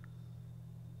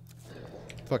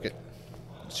 Fuck it.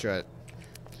 Let's try it.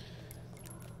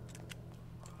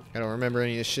 I don't remember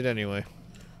any of this shit anyway.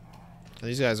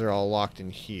 These guys are all locked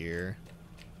in here.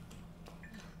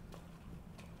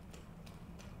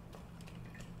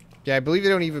 Yeah, I believe they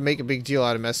don't even make a big deal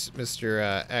out of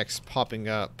Mr. X popping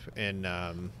up in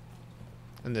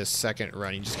this second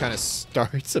run. He just kind of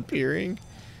starts appearing.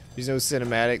 There's no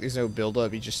cinematic, there's no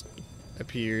build-up, he just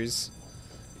appears.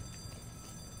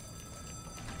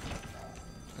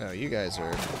 Oh, you guys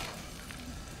are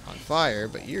on fire,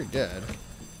 but you're dead.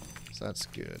 So that's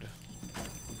good.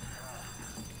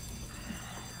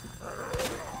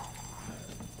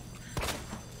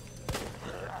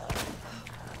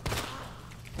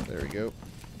 There we go.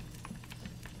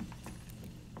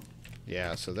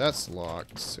 Yeah, so that's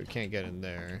locked, so we can't get in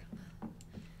there.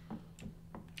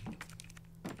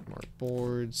 More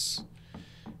boards.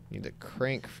 Need the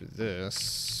crank for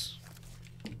this.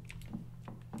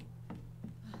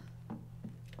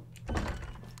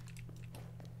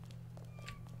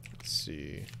 Let's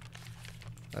see.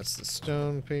 That's the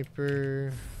stone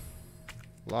paper.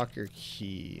 Locker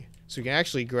key. So we can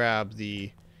actually grab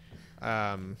the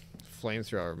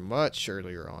flamethrower much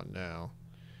earlier on now.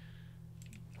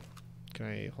 Can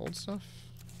I hold stuff?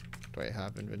 Do I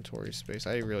have inventory space?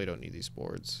 I really don't need these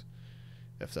boards,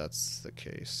 if that's the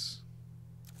case.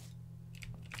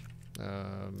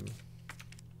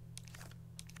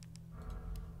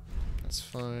 That's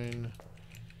fine.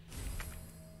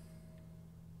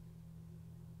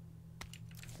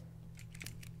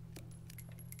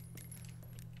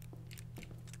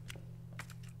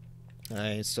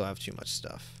 I still have too much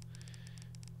stuff.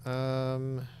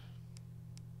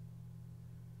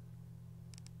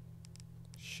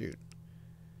 Shoot.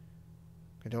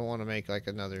 I don't want to make like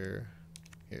another...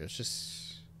 Here, let's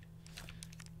just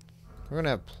We're gonna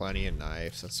have plenty of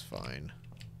knives, that's fine.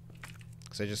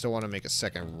 Because I just don't want to make a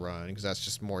second run, because that's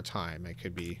just more time. I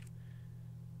could be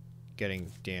getting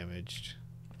damaged.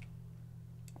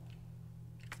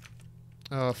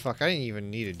 Oh, fuck, I didn't even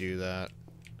need to do that.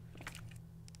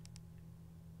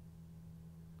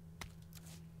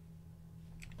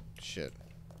 Shit.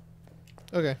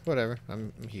 Okay, whatever.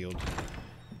 I'm healed.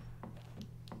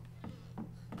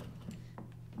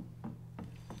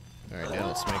 Alright, now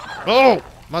let's make... Oh!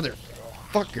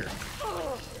 Motherfucker!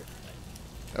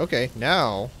 Okay,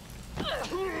 now...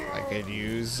 I could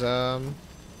use, that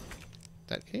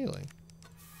healing.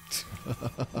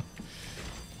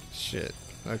 Shit.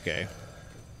 Okay.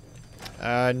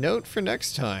 Note for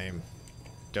next time.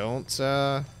 Don't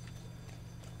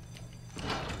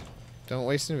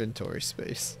waste inventory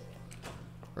space.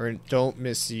 Or don't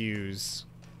misuse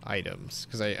items.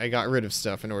 Because I got rid of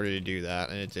stuff in order to do that,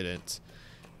 and it didn't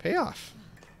pay off.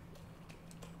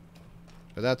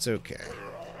 But that's okay.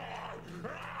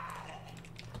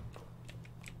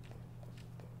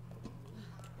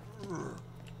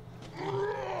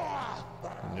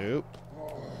 Nope.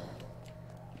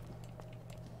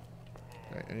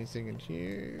 Alright, anything in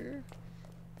here?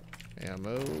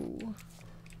 Ammo.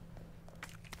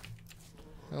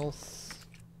 Health.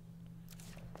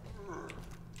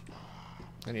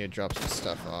 I need to drop some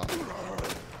stuff off.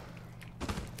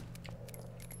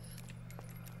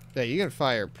 Yeah, you can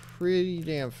fire pretty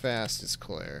damn fast as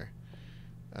Claire.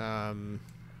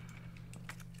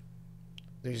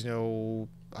 There's no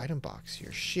item box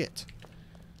here. Shit.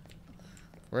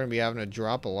 We're gonna be having to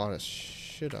drop a lot of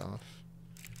shit off.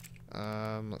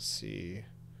 Let's see.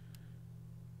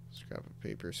 Scrap of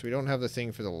paper. So we don't have the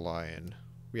thing for the lion.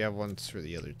 We have ones for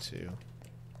the other two.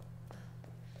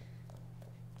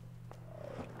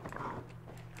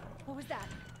 What was that?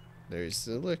 There's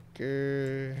the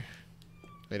liquor.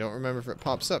 I don't remember if it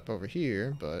pops up over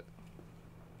here, but...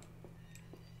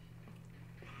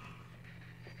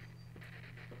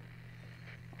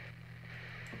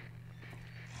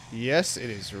 Yes, it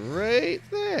is right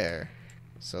there.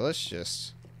 So let's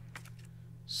just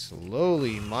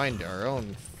slowly mind our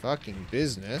own fucking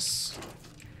business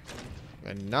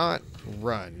and not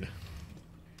run.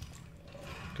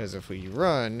 Because if we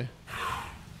run,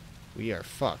 we are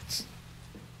fucked.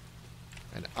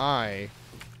 And I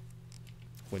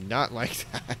would not like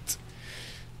that.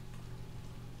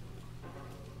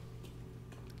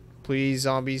 Please,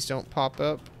 zombies, don't pop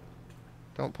up.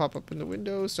 Don't pop up in the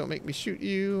windows. Don't make me shoot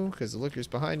you, because the liquor's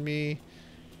behind me.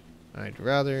 I'd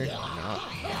rather not.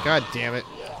 God damn it.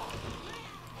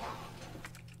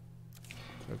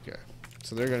 Okay.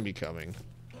 So they're going to be coming.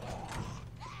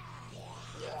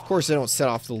 Of course, they don't set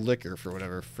off the liquor for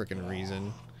whatever frickin'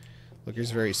 reason.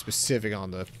 Liquor's very specific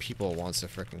on the people it wants to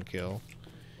frickin' kill.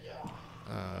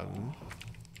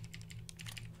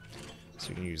 So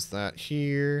we can use that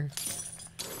here.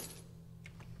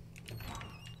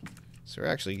 So we're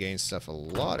actually getting stuff a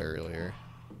lot earlier.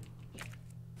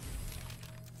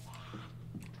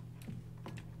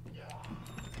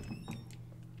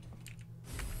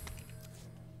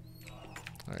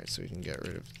 Alright, so we can get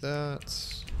rid of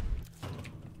that.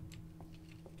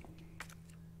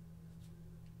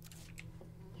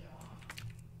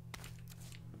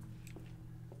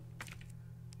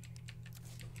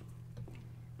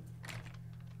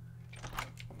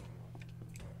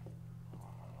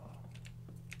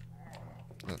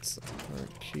 That's the card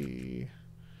key.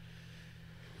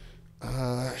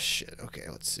 Shit. Okay,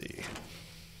 let's see.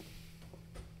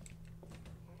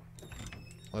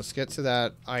 Let's get to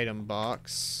that item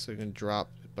box so we can drop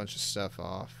a bunch of stuff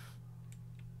off.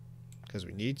 Because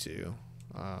we need to.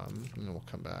 And then we'll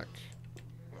come back.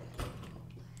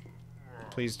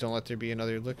 Please don't let there be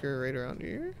another liquor right around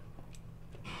here.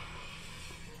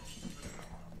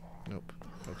 Nope.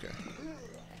 Okay.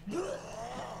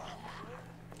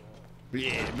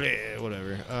 Bleh, bleh,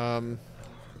 whatever.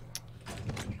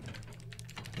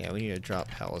 Yeah, we need to drop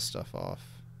hella stuff off.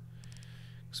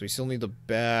 So we still need the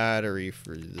battery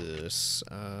for this.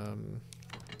 Alright,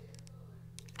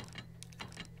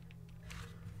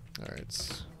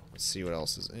 let's see what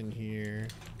else is in here.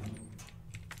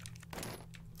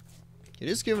 It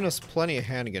is giving us plenty of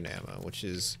handgun ammo, which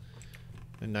is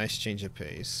a nice change of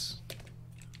pace.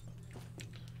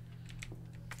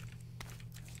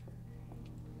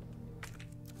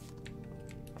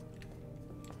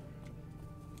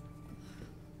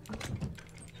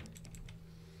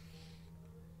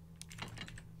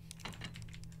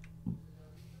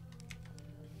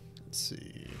 Let's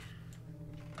see.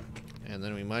 And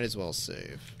then we might as well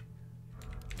save.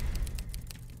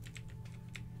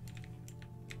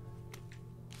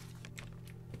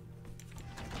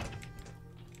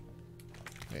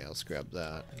 let's grab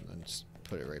that and then just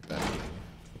put it right back in.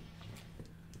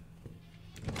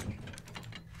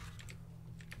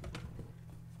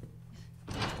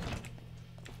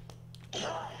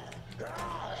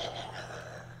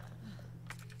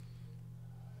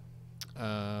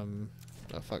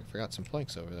 Oh fuck, forgot some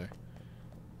planks over there.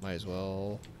 Might as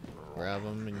well grab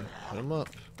them and put them up.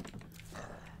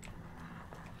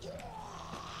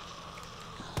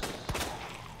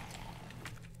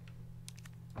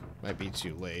 Might be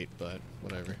too late, but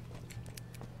whatever.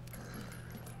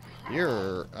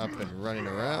 You're up and running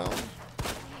around.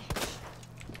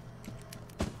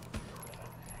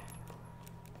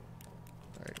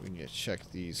 Alright, we need to check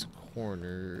these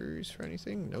corners for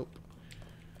anything. Nope.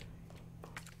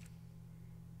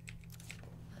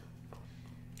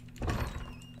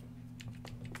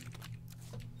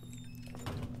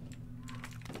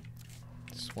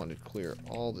 Just wanted to clear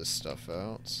all this stuff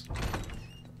out.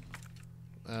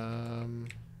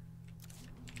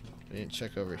 I didn't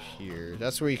check over here.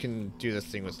 That's where you can do the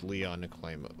thing with Leon to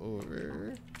climb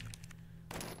over.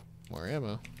 More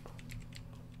ammo.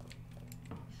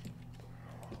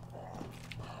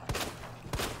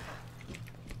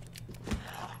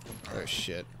 Oh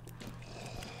shit.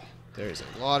 There's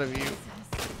a lot of you.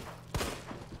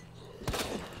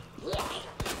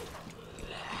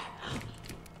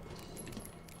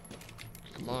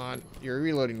 Come on. You're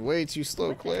reloading way too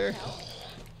slow, Claire.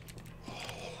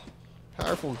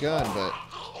 Powerful gun, but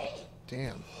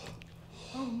damn.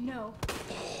 Oh no.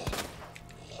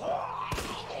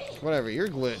 Whatever, you're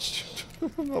glitched.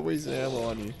 I'm not wasting ammo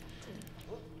on you.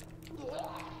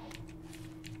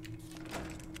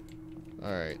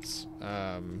 Alright.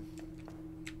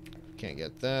 Can't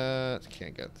get that.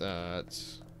 Can't get that.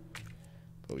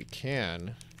 But we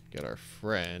can get our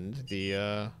friend.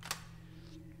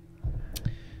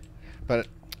 But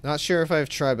not sure if I've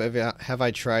tried, but have I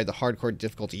tried the hardcore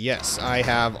difficulty? Yes, I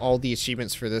have all the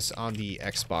achievements for this on the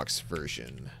Xbox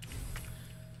version.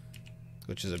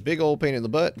 Which is a big old pain in the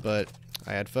butt, but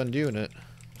I had fun doing it.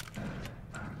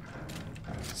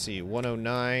 Let's see,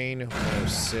 109,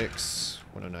 106,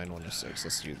 109, 106.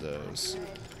 Let's do those.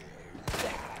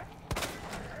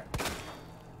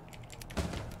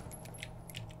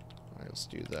 Alright, let's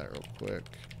do that real quick.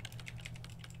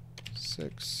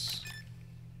 6.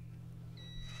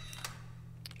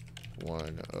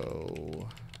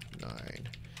 109.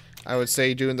 I would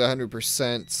say doing the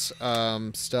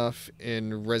 100% stuff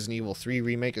in Resident Evil 3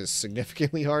 Remake is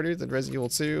significantly harder than Resident Evil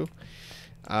 2.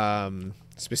 And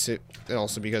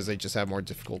also because they just have more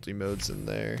difficulty modes in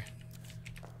there.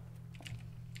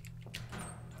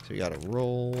 So we got a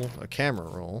roll, a camera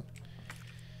roll.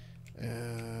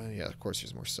 Yeah, of course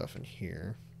there's more stuff in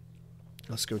here.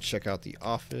 Let's go check out the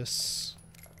office.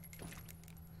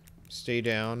 Stay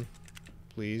down,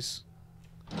 please.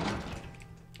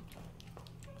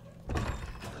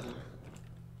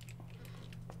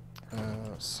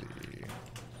 Let's see.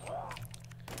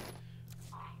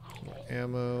 More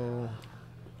ammo.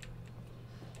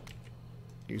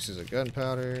 Uses of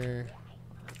gunpowder.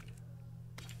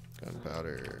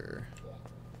 Gunpowder.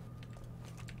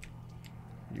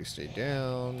 You stay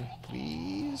down,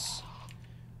 please.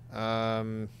 I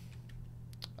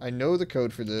know the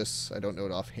code for this. I don't know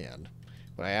it offhand.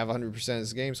 But I have 100% of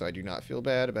this game, so I do not feel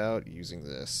bad about using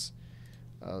this.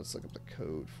 Let's look up the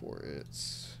code for it.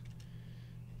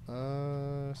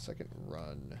 Second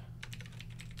run.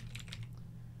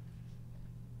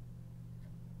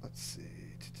 Let's see.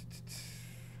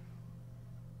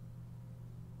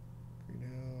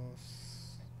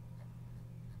 Greenhouse.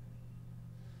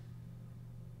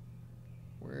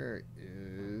 Where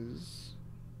is...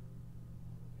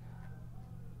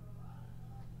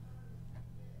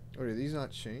 Oh, did these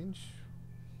not change?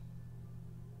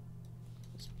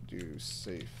 Let's do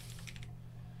safe.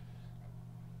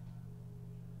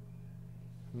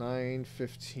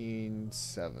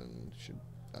 9:15:7 should,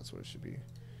 that's what it should be.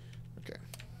 Okay.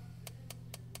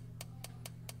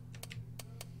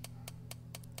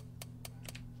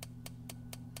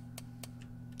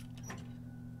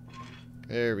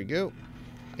 There we go.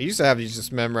 I used to have these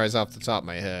just memorized off the top of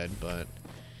my head, but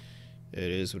it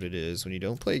is what it is when you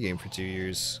don't play a game for 2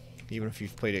 years, even if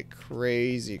you've played it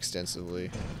crazy extensively.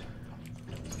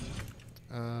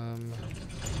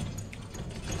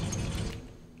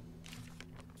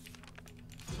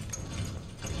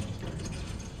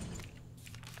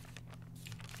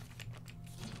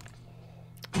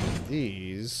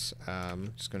 These,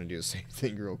 just gonna do the same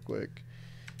thing real quick.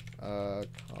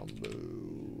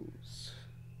 Combos.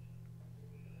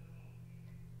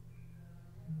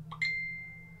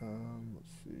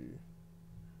 Let's see.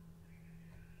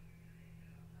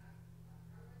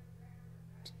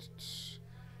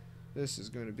 This is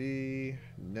going to be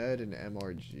Ned and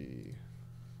MRG.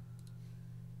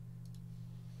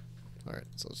 Alright,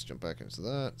 so let's jump back into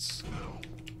that.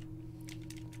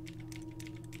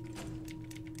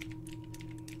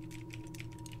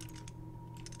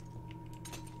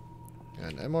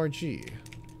 And MRG.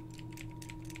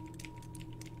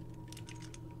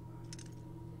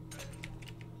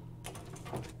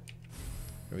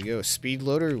 There we go, speed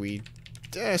loader. We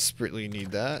desperately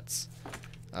need that.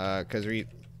 Because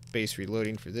base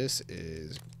reloading for this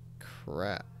is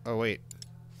crap. Oh, wait.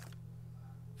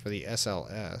 For the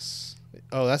SLS.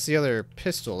 Oh, that's the other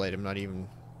pistol item I'm not even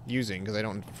using because I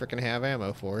don't frickin' have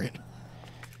ammo for it.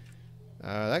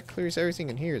 That clears everything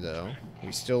in here, though.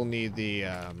 We still need the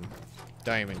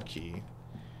diamond key.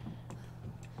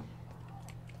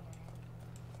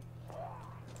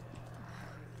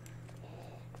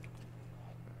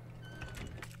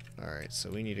 Alright, so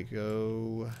we need to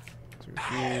go through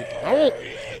here. Oh!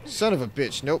 Son of a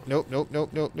bitch. Nope, nope, nope,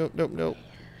 nope, nope, nope, nope, nope.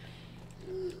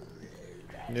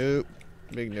 Nope.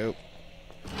 Big nope.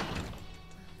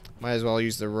 Might as well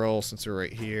use the roll since we're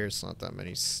right here. It's not that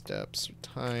many steps or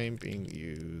time being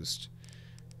used.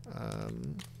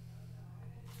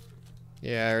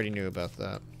 Yeah, I already knew about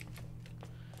that.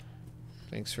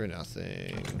 Thanks for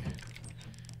nothing.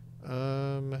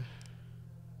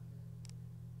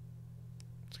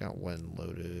 It's got when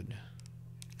loaded.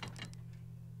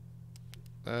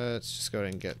 Let's just go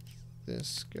ahead and get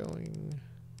this going.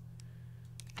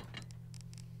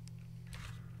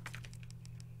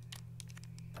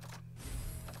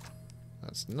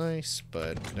 That's nice,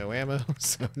 but no ammo,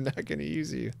 so I'm not gonna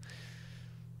use you.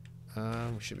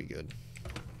 We should be good.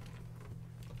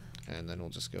 And then we'll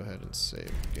just go ahead and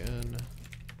save again.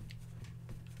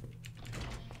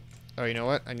 Oh, you know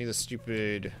what? I need a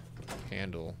stupid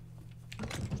handle.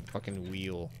 Fucking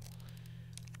wheel.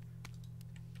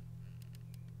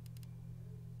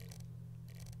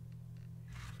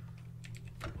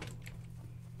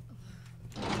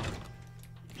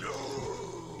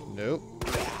 Nope.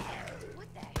 What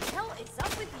the hell is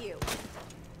up with you?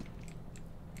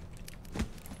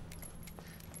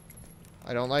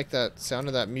 I don't like that sound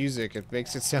of that music. It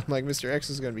makes it sound like Mr. X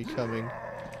is gonna be coming.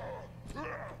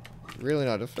 Really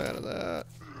not a fan of that.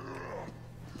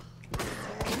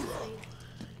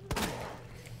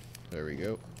 There we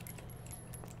go.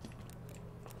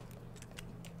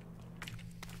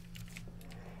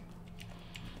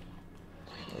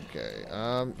 Okay,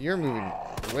 you're moving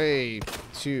way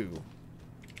too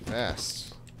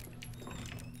fast.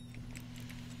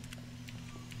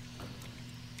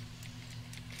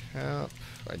 Cap.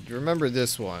 I remember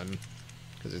this one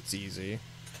because it's easy.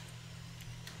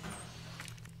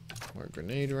 More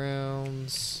grenade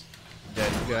rounds.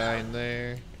 Dead guy in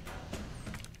there.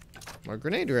 More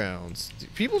grenade rounds. Do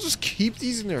people just keep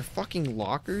these in their fucking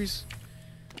lockers?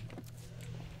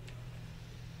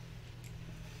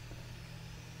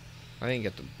 I didn't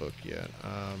get the book yet.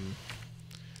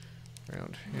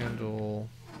 Round handle.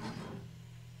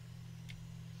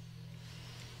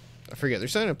 I forget.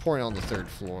 There's something important on the 3rd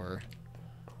floor.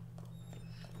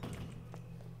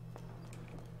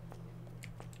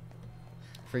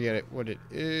 Forget it. What it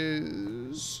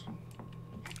is.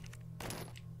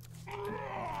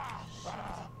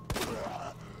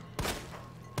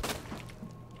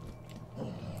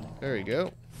 There we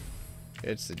go.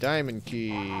 It's the diamond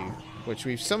key, which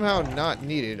we've somehow not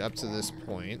needed up to this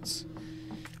point.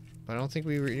 But I don't think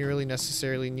we really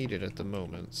necessarily need it at the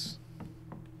moment.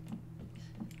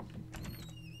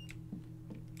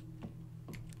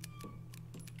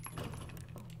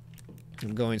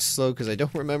 I'm going slow because I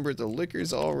don't remember the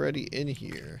liquor's already in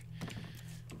here.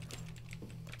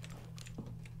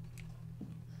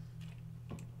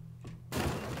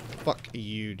 Fuck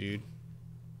you, dude.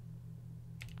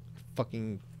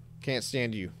 Fucking can't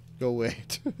stand you. Go away.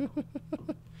 There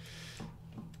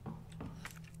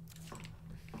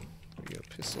we go.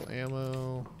 Pistol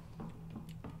ammo.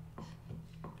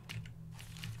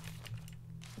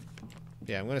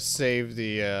 Yeah, I'm gonna save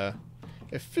the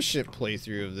efficient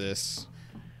playthrough of this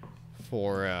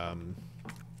for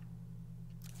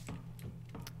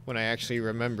when I actually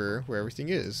remember where everything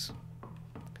is,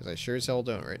 because I sure as hell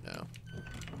don't right now.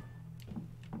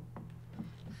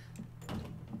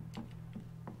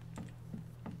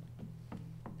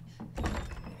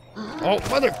 Oh,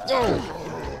 mother!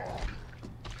 Oh!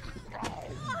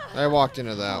 I walked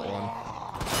into that one.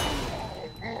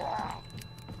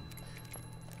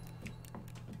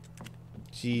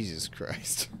 Jesus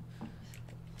Christ.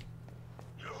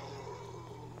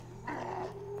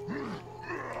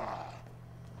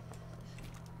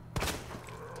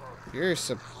 You're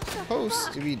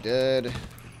supposed to be dead.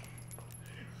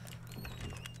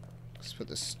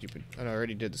 this stupid... I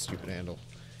already did the stupid handle.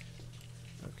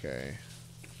 Okay.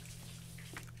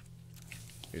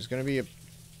 There's gonna be a...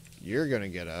 You're gonna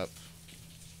get up.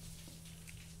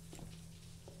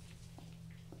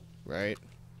 Right?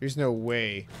 There's no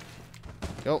way.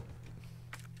 Nope.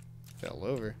 Fell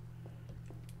over.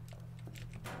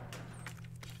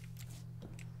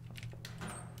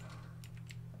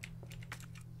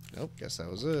 Nope, guess that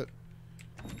was it.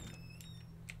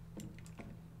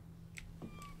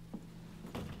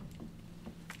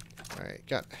 Alright,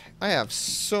 I have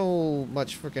so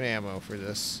much freaking ammo for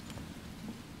this.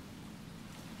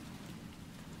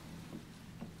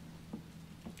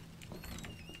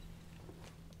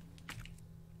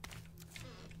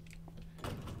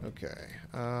 Okay,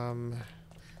 got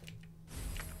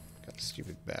the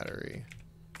stupid battery.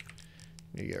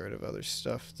 Need to get rid of other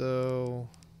stuff though.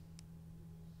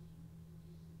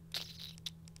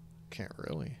 Can't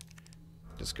really.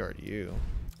 Discard you.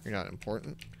 You're not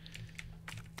important.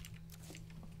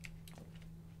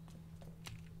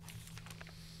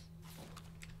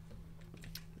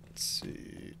 Let's see.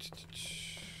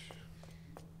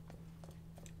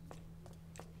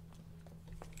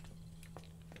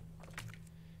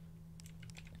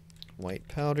 White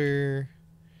powder.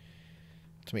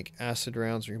 To make acid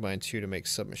rounds, recombine 2 to make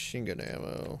submachine gun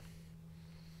ammo.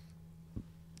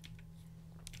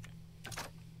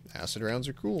 Acid rounds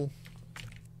are cool.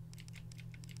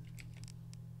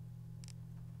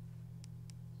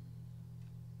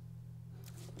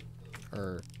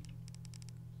 Or...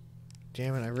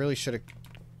 Damn it, I really should have...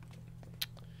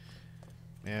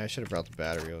 Yeah, I should have brought the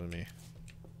battery with me.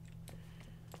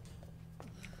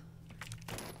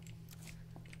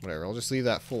 Whatever, I'll just leave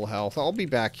that full health. I'll be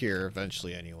back here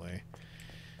eventually anyway.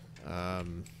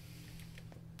 Gonna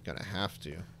have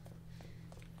to.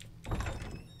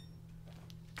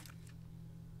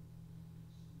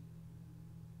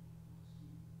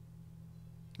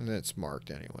 And it's marked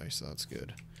anyway, so that's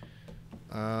good.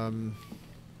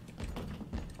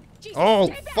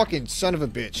 Oh, fucking son of a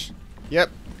bitch.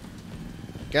 Yep.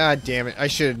 God damn it. I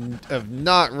should have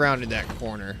not rounded that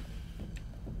corner.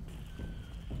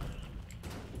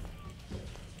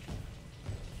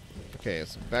 Okay,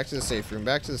 so back to the safe room.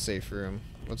 Back to the safe room.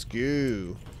 Let's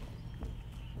go.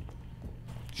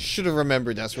 Should have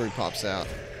remembered that's where he pops out.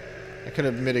 I could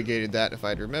have mitigated that if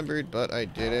I'd remembered, but I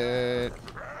didn't.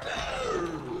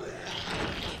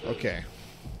 Okay.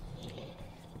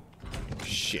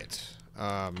 Shit.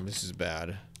 This is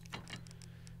bad.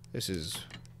 This is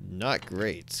not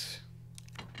great.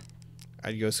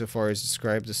 I'd go so far as to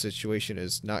describe the situation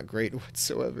as not great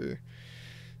whatsoever.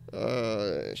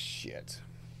 Shit.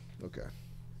 Okay.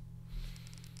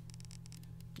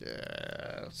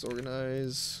 Yeah, let's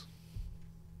organize.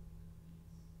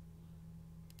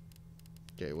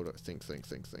 Okay, what do I think?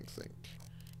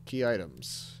 Key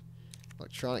items.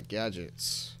 Electronic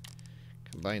gadgets.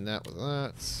 Combine that with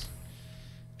that.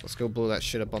 Let's go blow that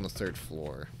shit up on the 3rd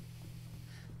floor.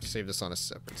 Save this on a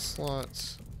separate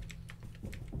slot.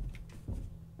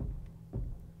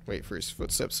 Wait for his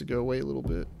footsteps to go away a little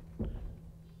bit.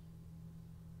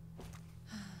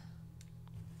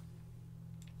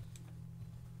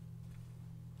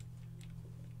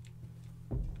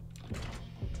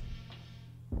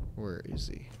 Where is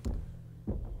he?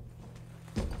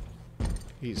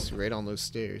 He's right on those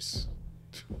stairs.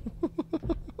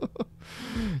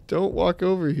 Don't walk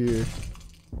over here.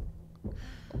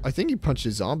 I think he punched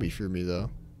a zombie for me, though.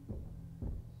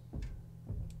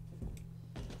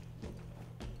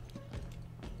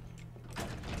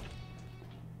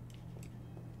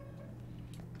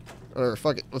 Or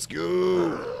fuck it, let's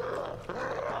go.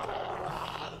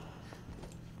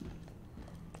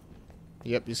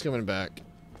 Yep, he's coming back.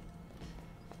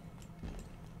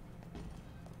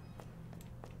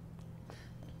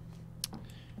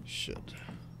 Shit.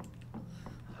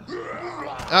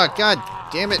 Oh, god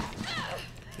damn it.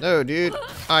 No, dude.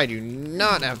 I do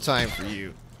not have time for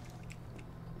you.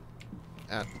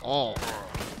 At all.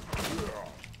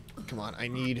 Come on, I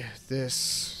need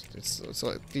this. It's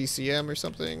like DCM or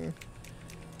something.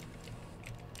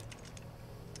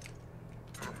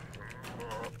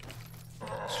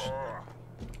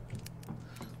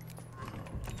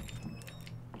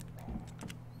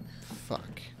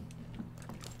 Fuck.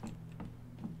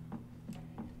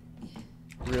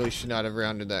 Really should not have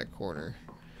rounded that corner.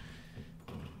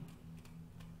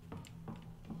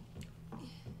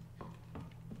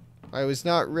 I was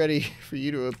not ready for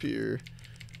you to appear.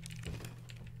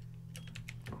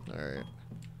 Alright.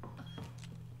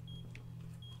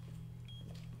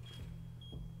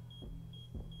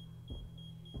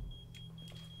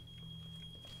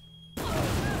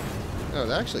 Oh,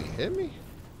 that actually hit me?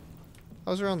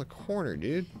 How's around the corner,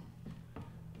 dude?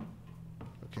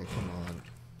 Okay, come on.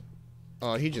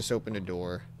 Oh, he just opened a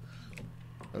door.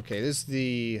 Okay, this is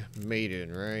the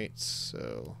maiden, right?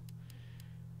 So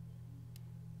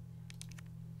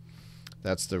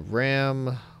that's the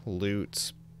ram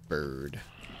loot bird.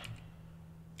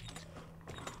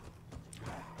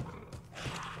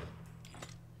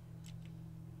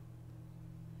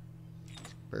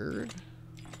 Bird.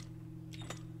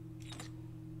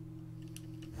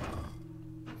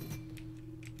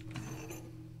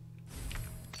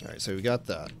 Alright, so we got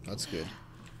that. That's good.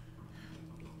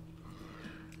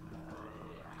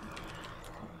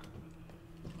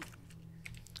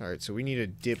 Alright, so we need to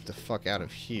dip the fuck out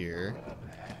of here.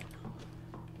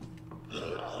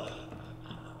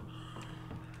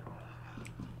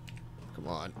 Come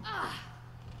on.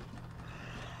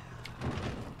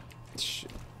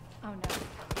 Shit. Oh no.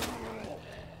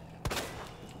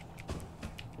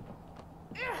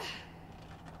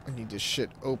 I need this shit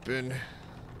open.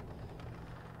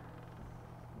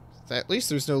 At least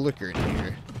there's no liquor in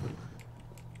here.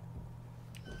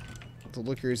 The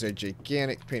liquor is a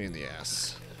gigantic pain in the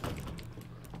ass.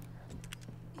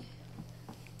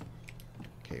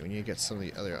 Okay, we need to get some of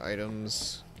the other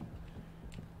items.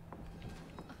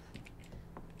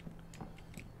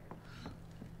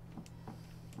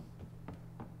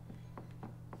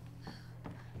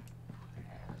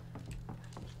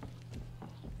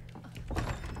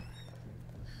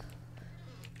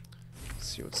 Let's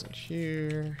see what's in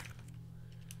here.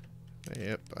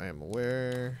 Yep, I am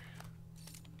aware.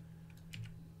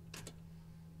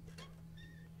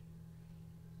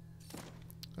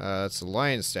 It's a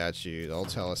lion statue. They'll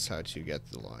tell us how to get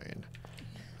the lion.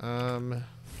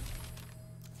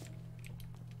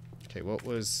 Okay, what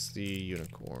was the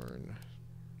unicorn?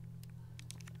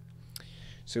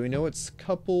 So we know it's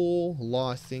couple,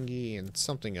 law thingy, and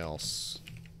something else.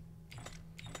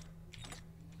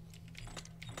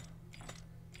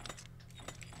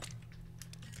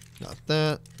 Not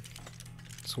that.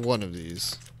 It's one of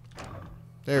these.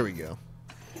 There we go.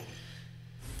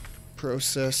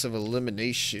 Process of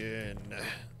elimination.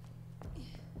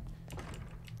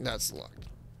 That's locked.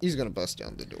 He's gonna bust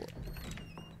down the door.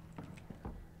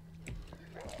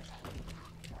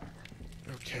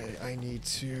 Okay, I need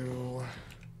to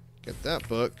get that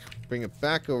book, bring it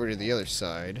back over to the other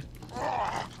side.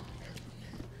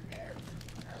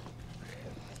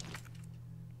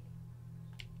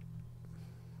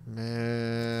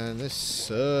 Man, this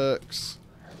sucks.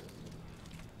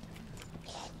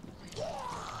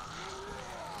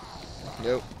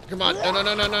 Nope. Come on. No, no,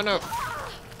 no, no, no, no.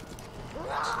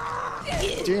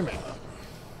 Damn it.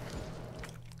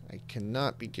 I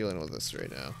cannot be dealing with this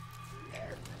right now.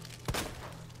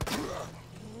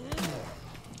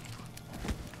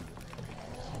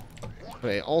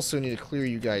 But I also need to clear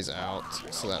you guys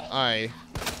out so that I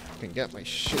can get my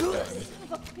shit done. Son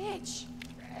of a bitch.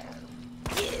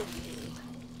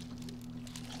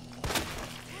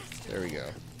 There we go.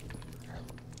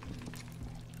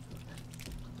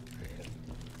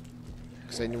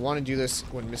 Because I want to do this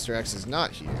when Mr. X is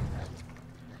not here.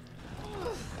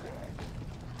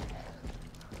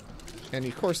 And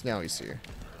of course now he's here.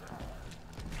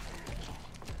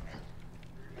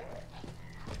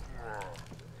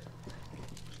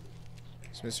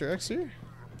 Is Mr. X here?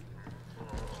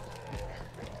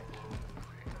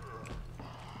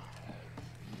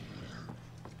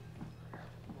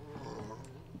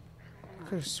 I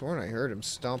could have sworn I heard him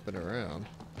stomping around.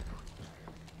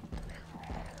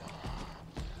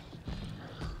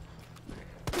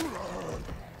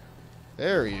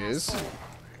 There he is.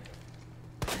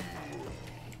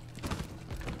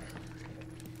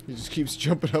 He just keeps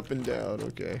jumping up and down.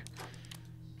 Okay.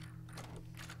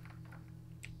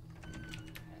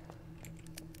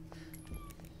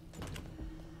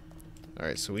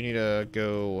 Alright, so we need to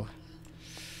go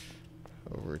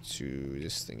over to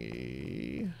this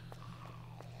thingy.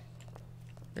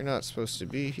 You're not supposed to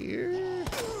be here.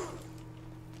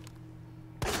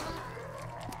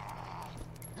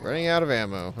 Running out of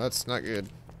ammo. That's not good.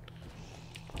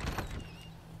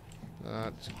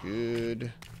 Not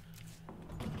good.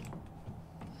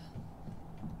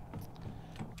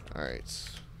 Alright.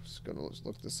 Just gonna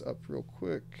look this up real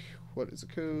quick. What is the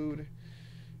code?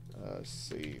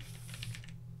 Safe.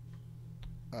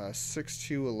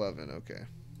 6211. Okay.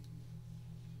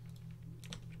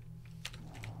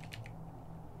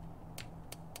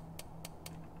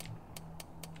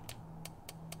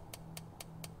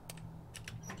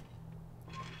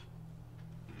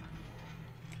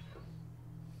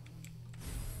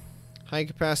 High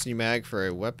capacity mag for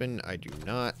a weapon I do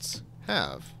not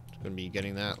have. I'm going to be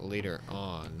getting that later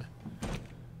on.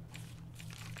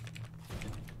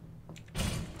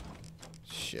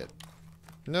 shit.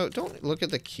 No, don't look at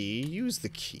the key. Use the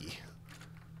key.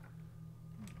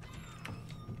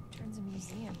 Turns a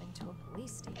museum into a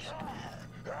police station.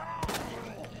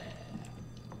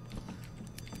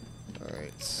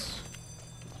 Alright.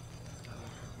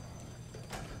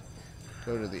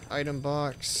 Go to the item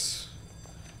box.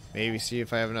 Maybe see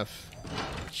if I have enough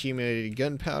accumulated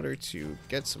gunpowder to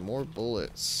get some more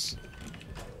bullets.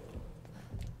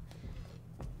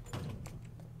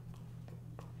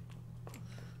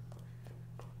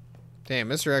 Damn,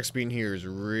 Mr. X being here is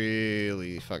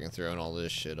really fucking throwing all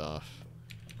this shit off.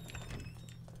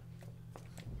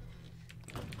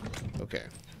 Okay,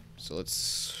 so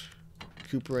let's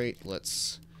recuperate.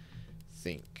 Let's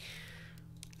think.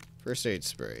 First aid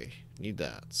spray. Need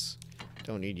that.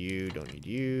 Don't need you. Don't need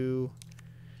you.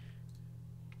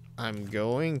 I'm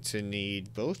going to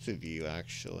need both of you,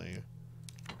 actually.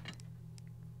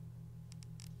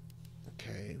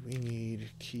 Okay, we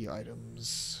need key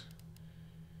items.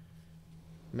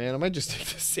 Man, I might just take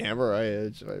the samurai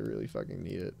edge if I really fucking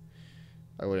need it.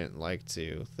 I wouldn't like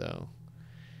to, though.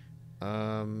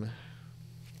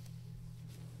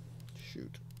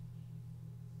 Shoot.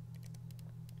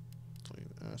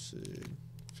 Acid.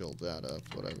 Fill that up,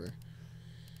 whatever.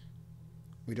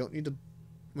 We don't need the...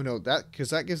 No, that... Because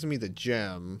that gives me the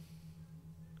gem.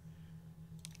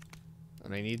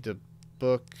 And I need the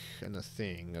book and the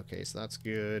thing. Okay, so that's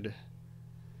good.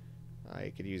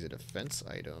 I could use a defense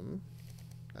item.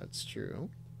 That's true.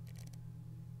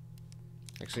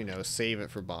 Actually, no. Save it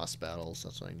for boss battles.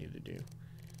 That's what I need to do.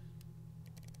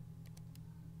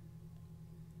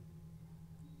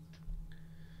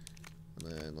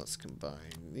 And then let's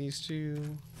combine these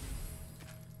two.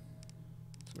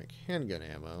 Let's make handgun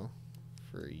ammo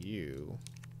for you.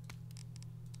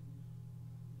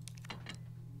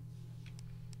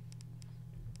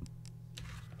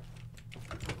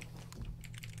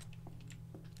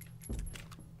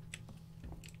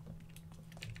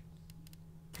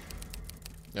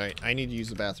 Alright, I need to use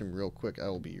the bathroom real quick. I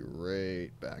will be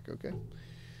right back, okay?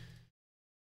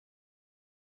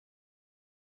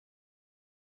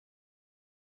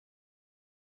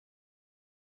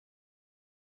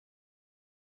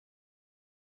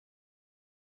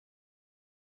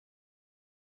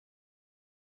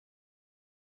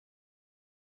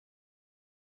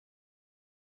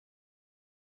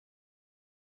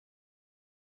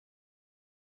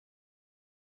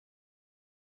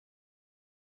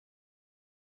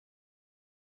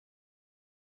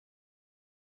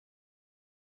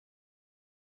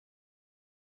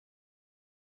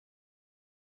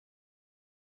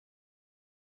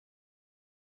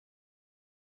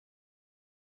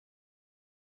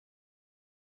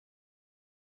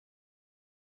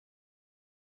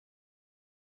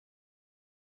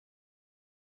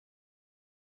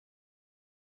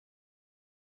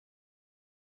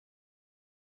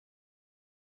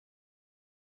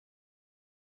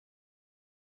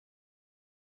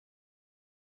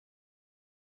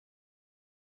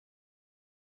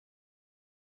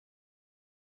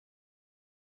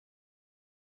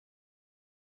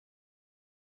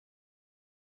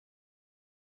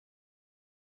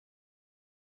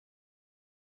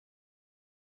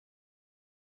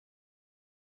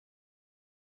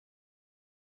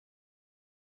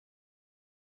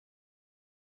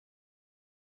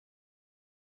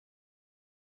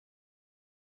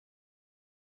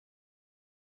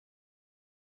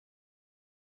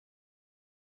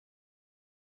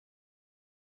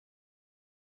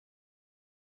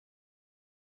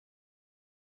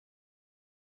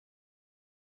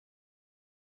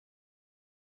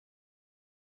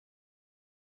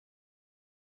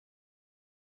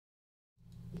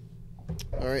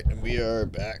 Alright, and we are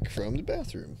back from the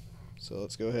bathroom. So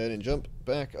let's go ahead and jump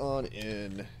back on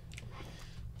in.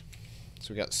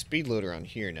 So we got speed loader on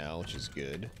here now, which is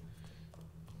good.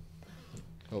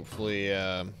 Hopefully,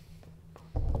 our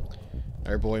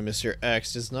boy Mr.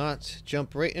 X does not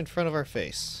jump right in front of our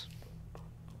face.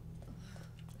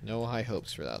 No high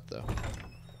hopes for that, though.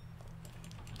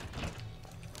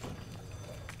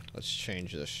 Let's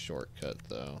change this shortcut,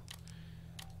 though.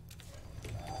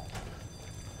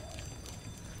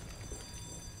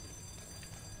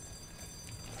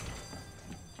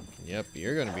 Yep,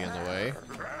 you're gonna be in the way.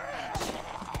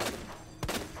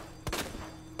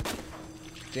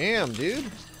 Damn,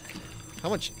 dude. How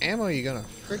much ammo are you gonna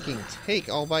freaking take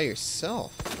all by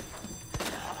yourself?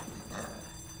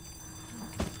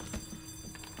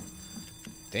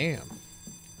 Damn.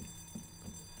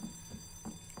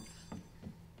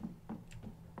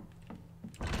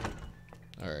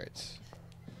 Alright.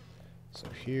 So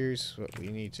here's what we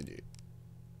need to do.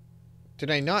 Did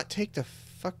I not take the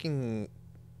fucking...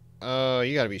 Oh,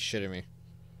 you gotta be shitting me.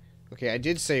 Okay, I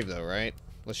did save though, right?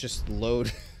 Let's just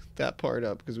load that part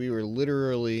up because we were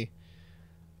literally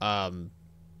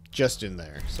just in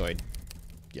there. So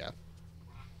yeah.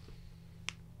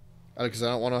 Because I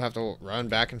don't want to have to run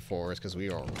back and forth because we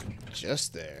are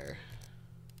just there.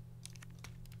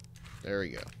 There we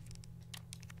go.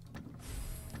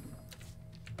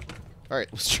 Alright,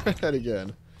 let's try that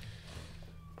again.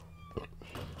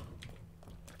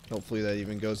 Hopefully that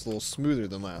even goes a little smoother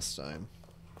than last time.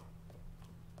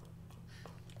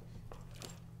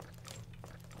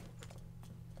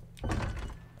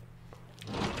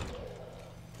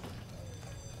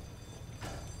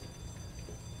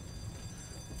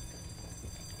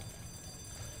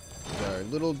 Our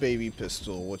little baby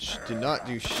pistol, which did not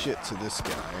do shit to this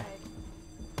guy.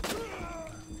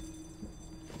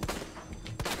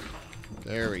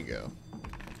 There we go.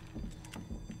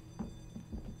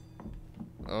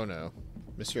 Oh no.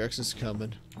 Mr. X is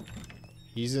coming.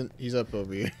 He's up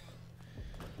over here.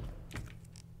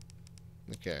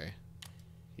 Okay.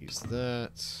 Use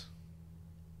that.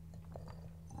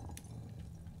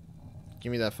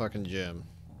 Give me that fucking gem.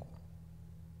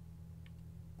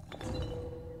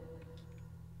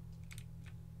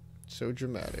 So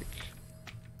dramatic.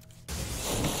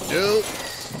 Nope.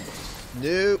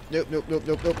 Nope. Nope. Nope. Nope.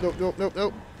 Nope. Nope. Nope. Nope. Nope.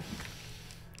 Nope.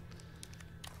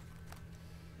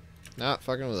 Not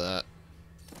fucking with that.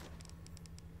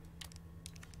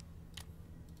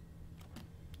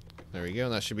 There we go.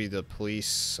 That should be the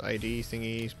police ID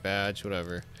thingy, badge,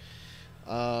 whatever.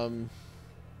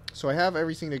 So I have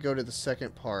everything to go to the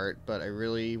second part, but I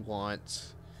really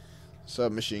want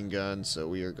submachine gun, so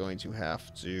we are going to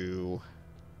have to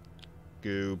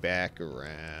go back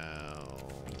around.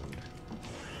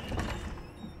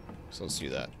 So let's do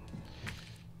that.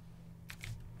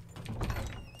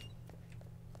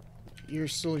 You're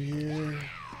still here.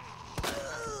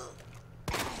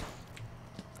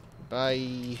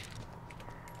 Bye.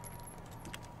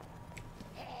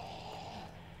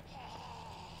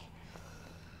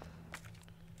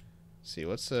 See,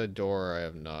 what's the door I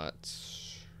have not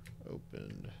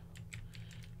opened?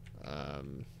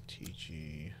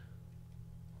 TG.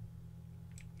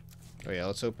 Oh yeah,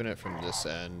 let's open it from this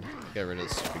end. Get rid of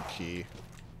the stupid key.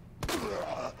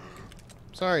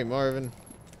 Sorry, Marvin.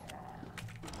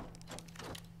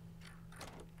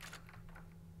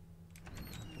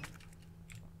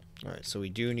 Alright, so we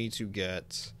do need to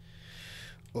get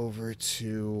over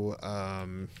to, let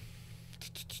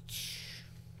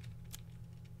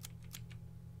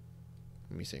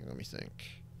me think.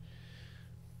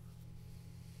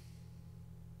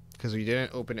 Because we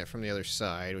didn't open it from the other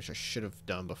side, which I should have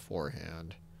done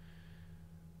beforehand.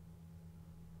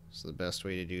 So the best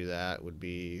way to do that would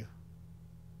be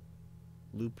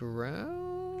loop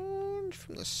around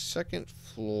from the second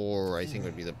floor, I think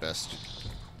would be the best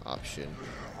option.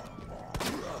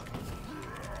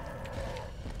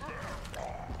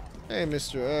 Hey,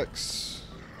 Mr. X.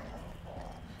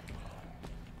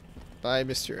 Bye,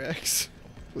 Mr. X.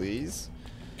 Please.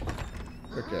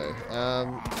 Okay,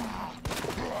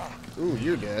 ooh,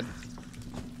 you're dead.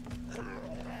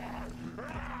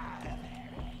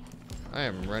 I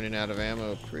am running out of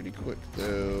ammo pretty quick,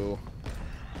 though.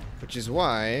 Which is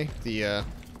why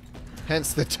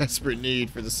hence the desperate need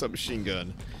for the submachine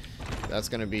gun. That's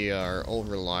gonna be our old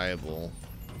reliable.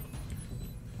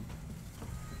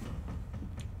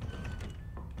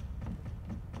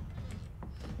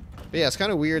 But yeah, it's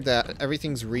kind of weird that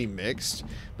everything's remixed,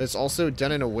 but it's also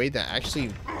done in a way that actually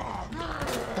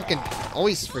fucking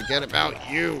always forget about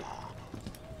you.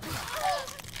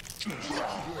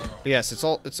 But yes, it's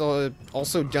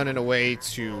also done in a way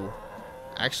to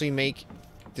actually make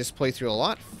this playthrough a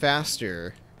lot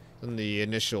faster than the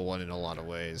initial one in a lot of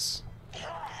ways.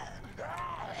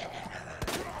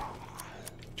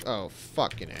 Oh,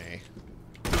 fucking A.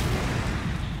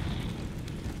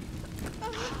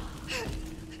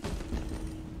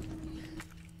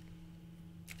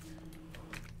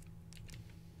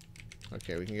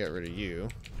 Okay, we can get rid of you.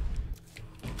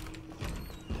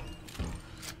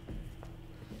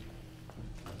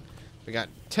 We got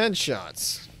 10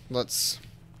 shots. Let's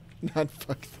not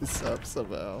fuck this up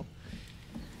somehow.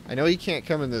 I know you can't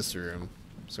come in this room,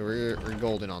 so we're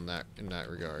golden on that in that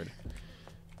regard.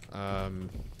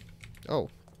 Oh,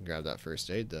 grab that first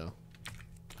aid though.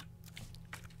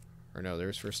 Or no,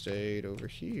 there's first aid over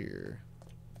here.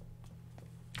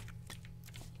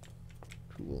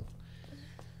 Cool.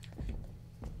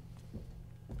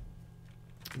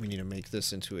 We need to make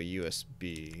this into a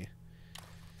USB.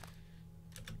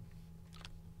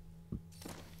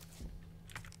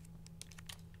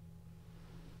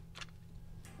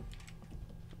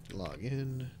 Log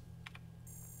in.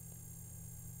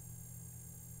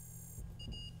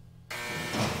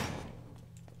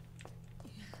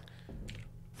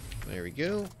 There we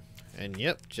go. And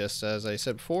yep, just as I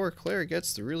said before, Claire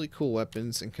gets the really cool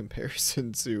weapons in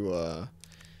comparison to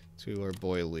our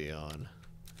boy Leon.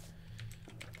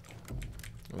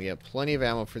 We have plenty of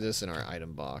ammo for this in our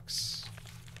item box.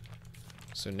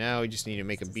 So now we just need to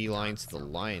make a beeline to the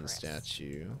lion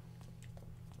statue.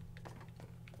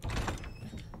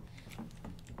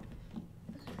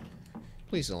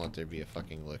 Please don't let there be a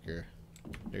fucking liquor.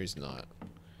 There's not.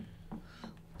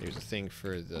 There's a thing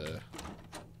for the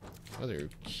other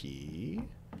key.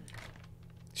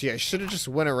 See, I should have just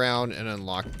went around and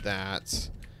unlocked that.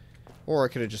 Or I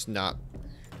could have just not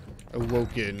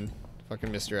awoken fucking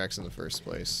Mr. X in the first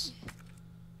place.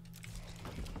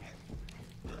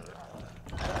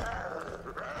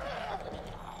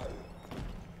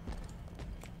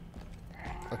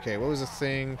 Okay, what was the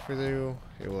thing for the...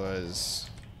 It was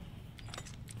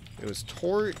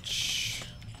torch.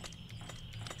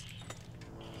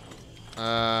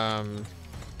 I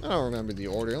don't remember the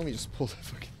order. Let me just pull the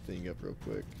fucking thing up real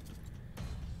quick.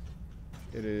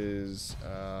 It is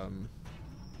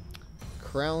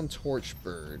crown torch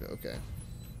bird. Okay.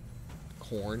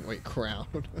 Corn. Wait, crown.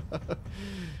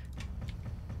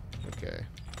 Okay.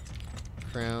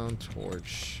 Crown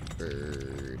torch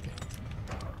bird.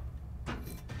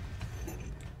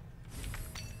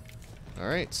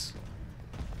 Alright.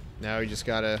 Now we just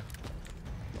gotta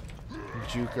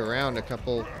juke around a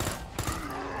couple.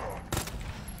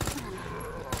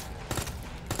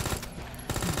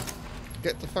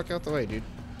 Get the fuck out the way, dude.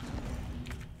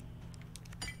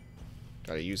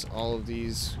 Gotta use all of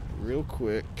these real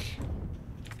quick.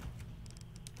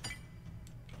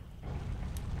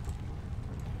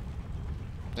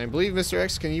 I believe Mr.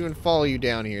 X can even follow you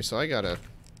down here, so I gotta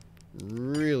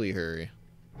really hurry.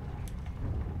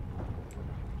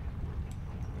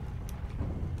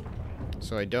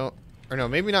 So I don't... Or no,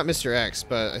 maybe not Mr. X,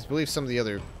 but I believe some of the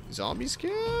other zombies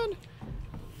can?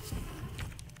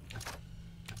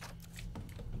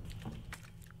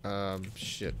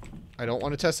 Shit. I don't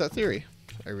want to test that theory.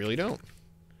 I really don't.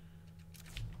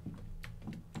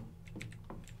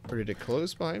 Or did it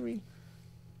close behind me?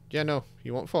 Yeah, no. He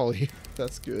won't follow you.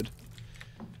 That's good.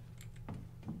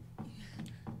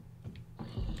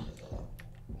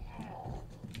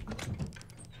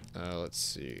 Let's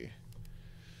see.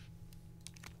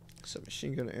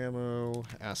 Submachine gun ammo,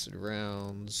 acid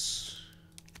rounds.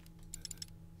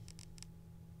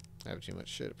 I have too much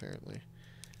shit, apparently.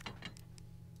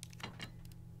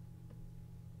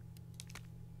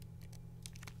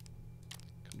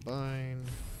 Combine.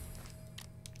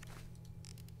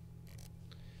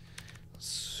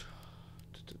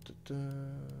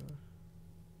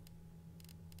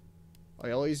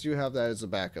 I always do have that as a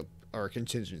backup or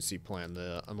contingency plan.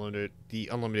 The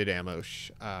unlimited ammo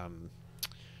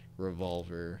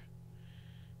revolver.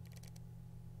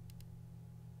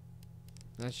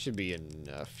 That should be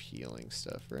enough healing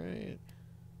stuff, right?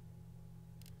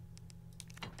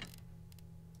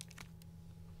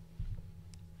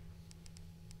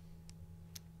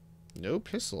 No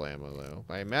pistol ammo, though.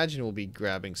 I imagine we'll be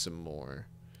grabbing some more.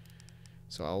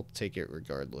 So I'll take it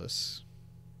regardless.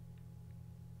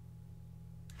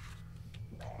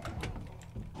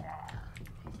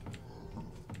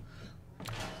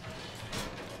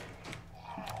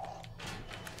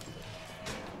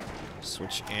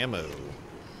 Switch ammo.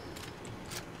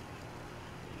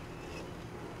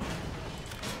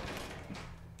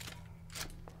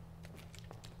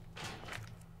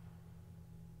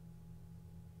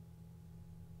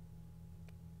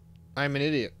 I'm an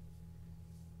idiot.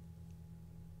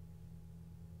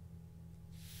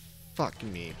 Fuck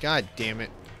me. God damn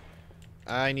it.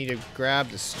 I need to grab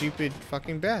the stupid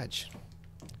fucking badge.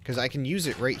 Because I can use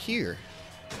it right here.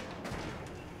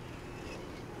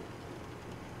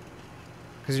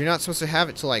 Because you're not supposed to have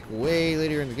it till like way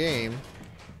later in the game.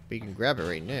 But you can grab it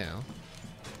right now.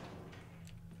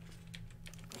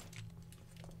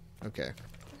 Okay.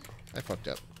 I fucked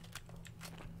up.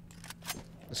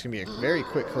 This is going to be a very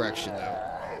quick correction, though.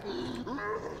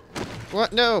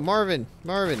 What? No, Marvin.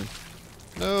 Marvin.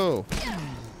 No.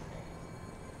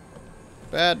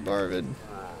 Bad Marvin.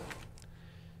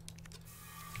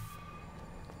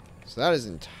 So that is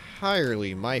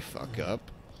entirely my fuck up.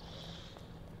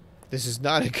 This is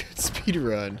not a good speed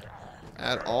run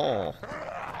at all.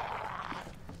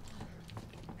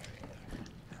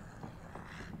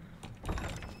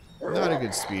 Not a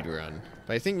good speed run.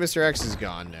 But I think Mr. X is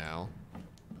gone now.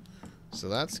 So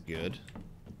that's good.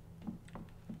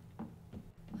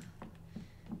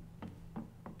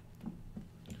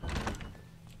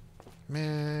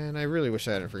 Man, I really wish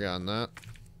I hadn't forgotten that.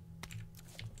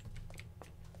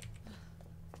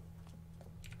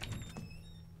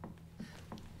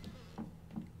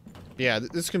 Yeah,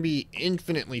 this can be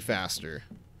infinitely faster.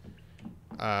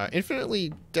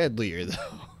 Infinitely deadlier,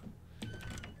 though.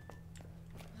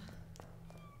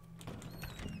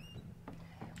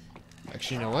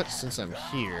 Actually, you know what? Since I'm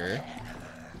here,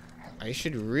 I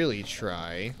should really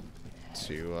try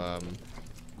to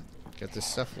get this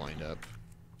stuff lined up.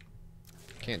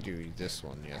 Can't do this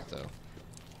one yet, though.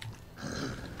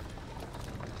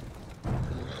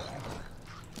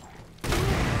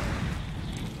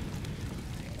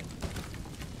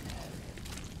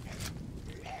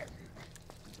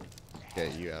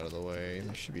 Get you out of the way.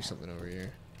 There should be something over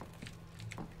here.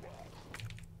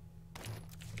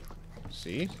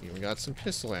 See? Even got some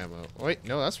pistol ammo. Oh, wait,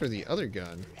 no, that's for the other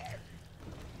gun.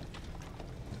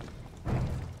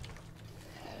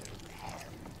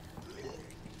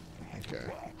 Okay.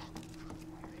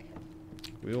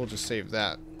 We will just save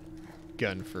that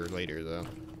gun for later, though.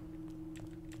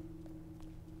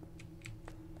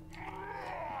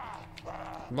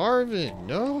 Marvin,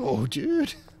 no,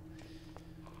 dude.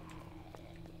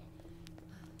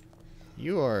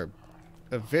 You are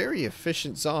a very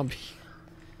efficient zombie.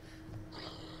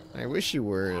 I wish you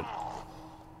were.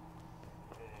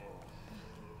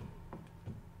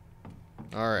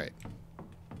 Alright.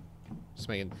 Just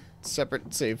make a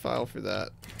separate save file for that.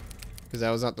 Because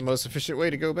that was not the most efficient way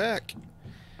to go back.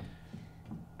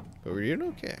 But we're doing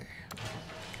okay.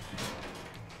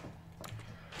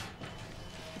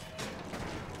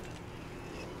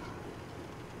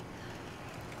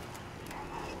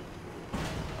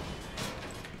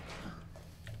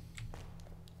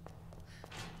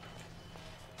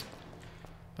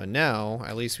 But now,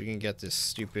 at least we can get this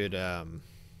stupid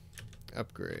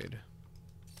upgrade.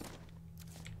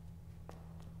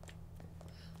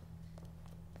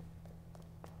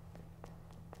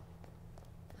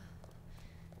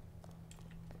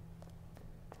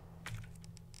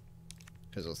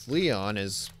 Because with Leon,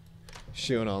 as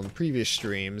shown on previous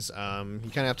streams, you kind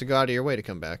of have to go out of your way to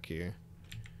come back here.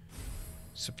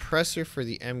 Suppressor for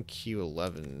the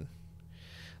MQ-11.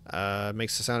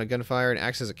 Makes the sound of gunfire and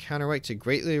acts as a counterweight to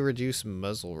greatly reduce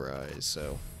muzzle rise.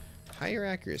 So, higher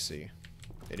accuracy.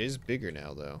 It is bigger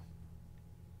now, though.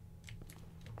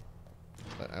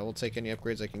 But I will take any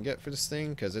upgrades I can get for this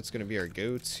thing, because it's going to be our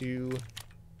go-to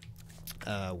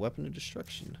weapon of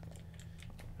destruction.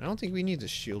 I don't think we need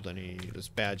this shield this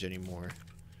badge anymore.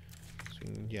 So we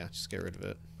can, yeah, just get rid of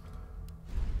it.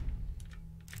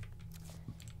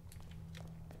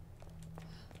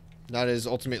 Not as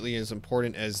ultimately as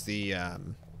important as the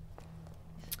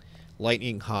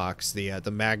Lightning Hawks, the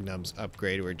Magnums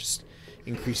upgrade, where it just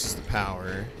increases the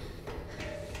power.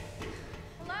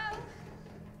 Hello?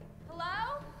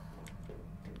 Hello?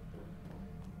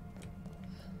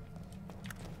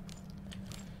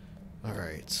 All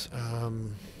right.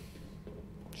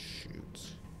 Shoot.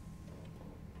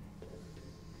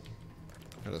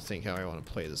 I gotta think how I want to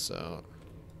play this out.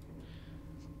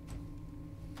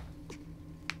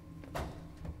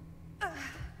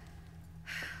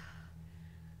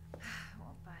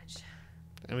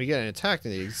 And we get an attack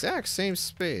in the exact same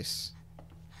space.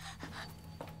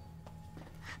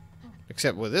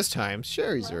 Except with this time,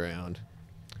 Sherry's around.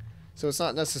 So it's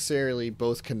not necessarily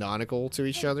both canonical to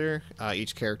each other.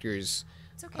 Each character's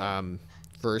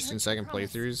first and second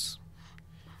playthroughs.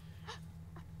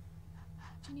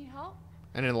 Do you need help?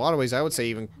 And in a lot of ways, I would say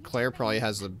even Claire probably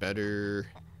has the better,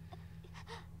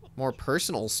 more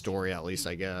personal story, at least,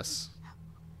 I guess.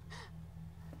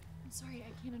 I'm sorry,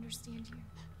 I can't understand you.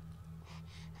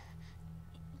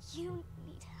 You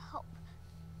need help.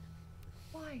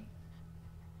 Why?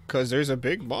 Because there's a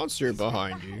big monster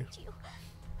behind you.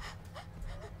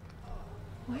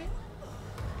 What?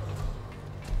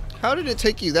 How did it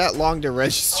take you that long to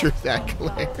register that,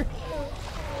 Claire?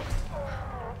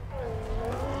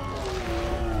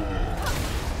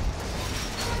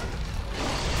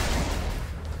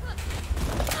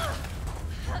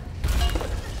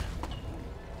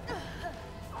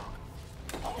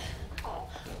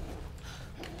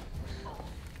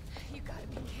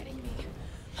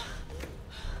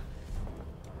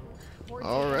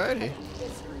 Alrighty.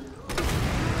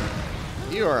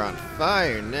 You are on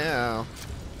fire now.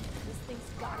 This thing's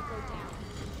gotta go down.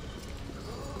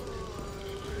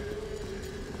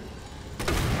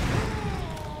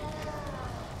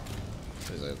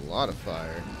 There's a lot of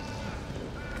fire.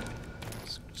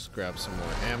 Let's just grab some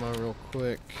more ammo real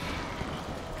quick.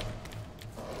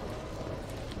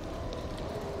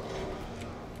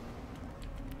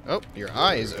 Oh, your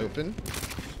eye is open.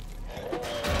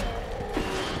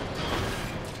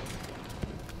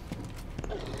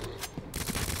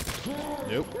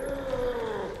 Nope.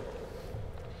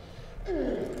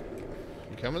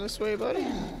 You coming this way, buddy?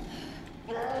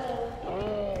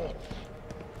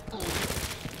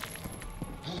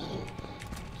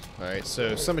 Alright,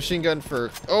 so submachine gun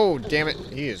for... Oh, damn it.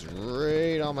 He is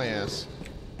right on my ass.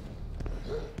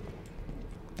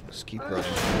 Just keep running.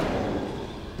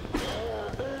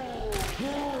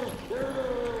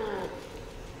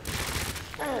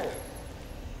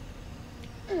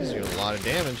 He's doing a lot of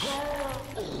damage.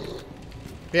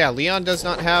 Yeah, Leon does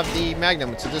not have the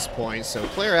Magnum to this point, so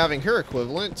Claire having her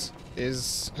equivalent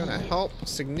is gonna help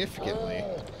significantly.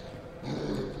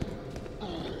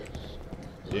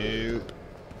 Dude.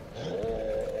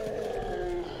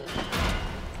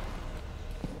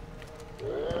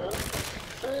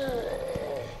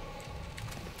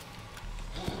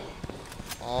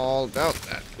 All about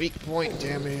that weak point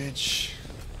damage.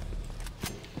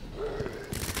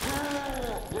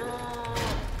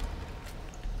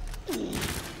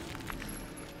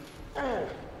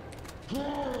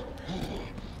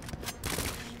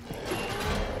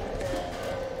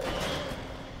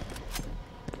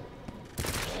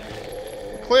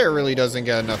 Claire really doesn't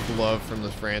get enough love from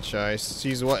the franchise.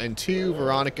 She's what, in 2,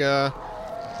 Veronica,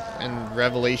 and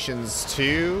Revelations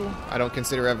 2? I don't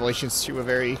consider Revelations 2 a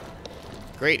very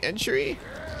great entry.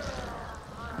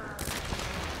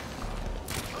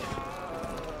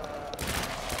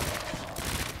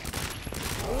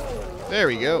 There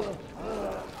we go.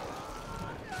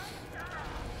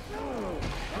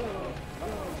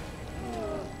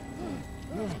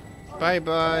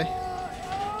 Bye-bye.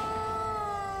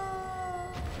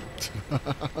 Oh,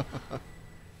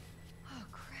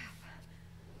 crap.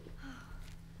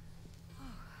 Oh,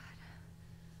 God.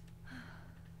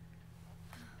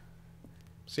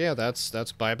 So yeah, that's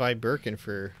bye-bye Birkin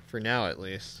for now at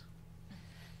least.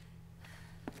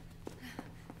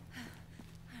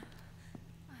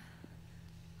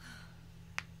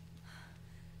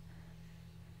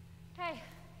 Hey,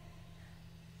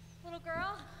 little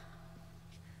girl.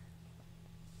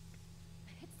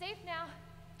 It's safe now.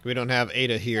 We don't have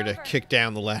Ada here to Over. kick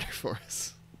down the ladder for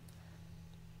us.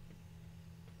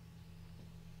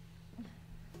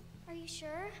 Are you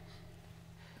sure?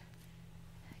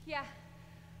 Yeah,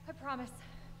 I promise.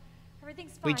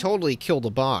 Everything's fine. We totally killed the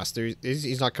boss.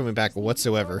 He's not coming back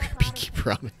whatsoever. Pinky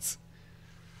promise.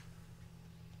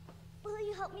 Will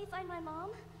you help me find my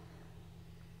mom?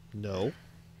 No.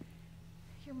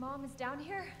 Your mom is down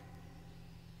here?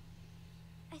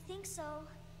 I think so.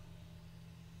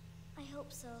 I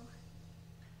hope so.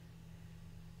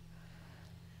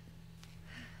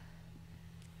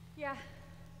 Yeah.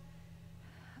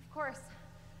 Of course.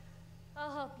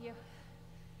 I'll help you.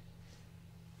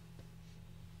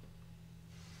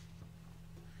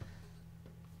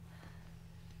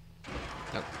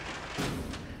 Nope.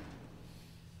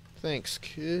 Thanks,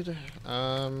 kid.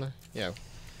 Yeah.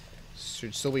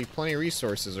 Should still be plenty of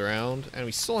resources around, and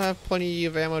we still have plenty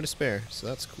of ammo to spare, so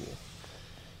that's cool.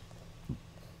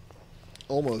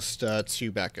 Almost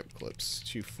 2 backup clips.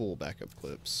 2 full backup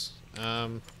clips.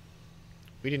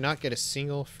 We did not get a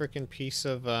single frickin' piece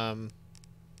of, what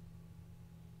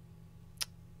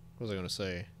was I gonna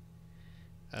say?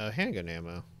 Handgun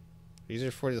ammo. These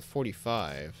are for the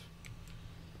 45.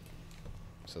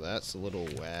 So that's a little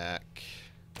whack.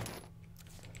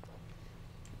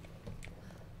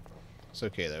 It's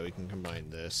okay though, we can combine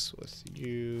this with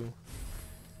you.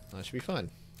 That should be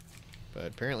fun. But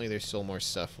apparently there's still more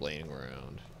stuff laying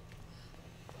around.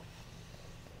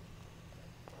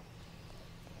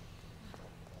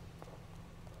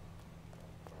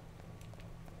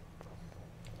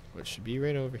 Which should be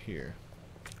right over here.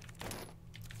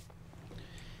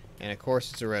 And of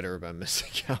course it's a red herb I'm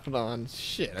missing out on.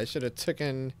 Shit, I should have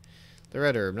taken the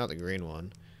red herb, not the green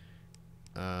one.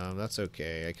 That's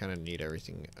okay, I kind of need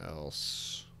everything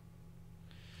else.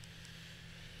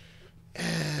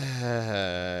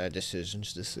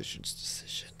 Decisions.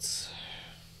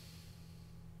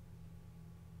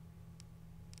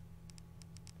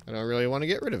 I don't really want to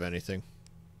get rid of anything.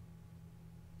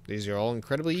 These are all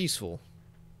incredibly useful.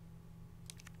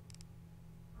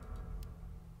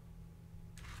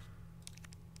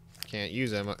 Can't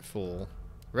use them at full.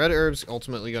 Red herb's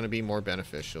ultimately going to be more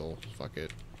beneficial. Fuck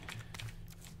it.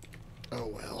 Oh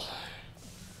well.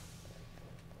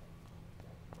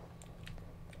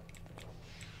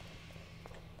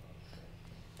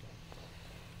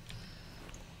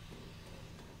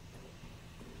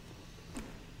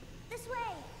 This way.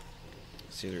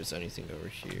 See if there's anything over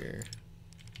here.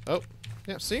 Oh,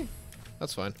 yeah, see?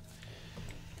 That's fine.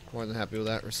 More than happy with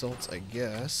that result, I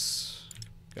guess.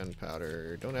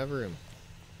 Gunpowder. Don't have room.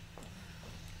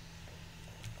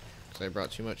 Because I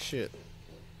brought too much shit.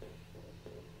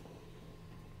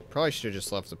 Probably should have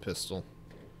just left the pistol.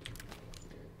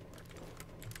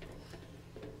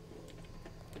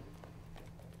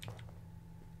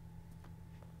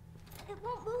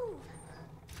 won't move.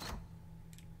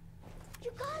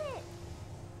 You got it.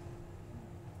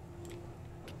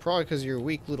 Probably because you're a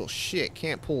weak little shit.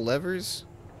 Can't pull levers.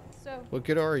 So, What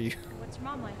good are you? what's your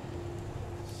mom like?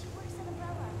 She works at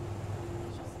Umbrella.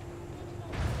 She's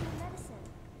making a medicine.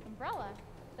 Umbrella?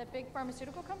 That big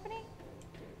pharmaceutical company?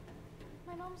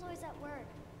 My mom's always at work.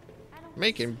 I don't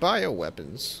Making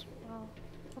bioweapons. Well,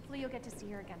 hopefully you'll get to see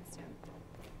her again soon.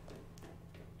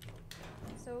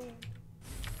 So,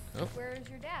 Oh. where's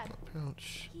your dad?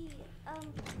 Ouch. He, Alright,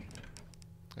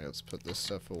 let's put this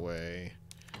stuff away.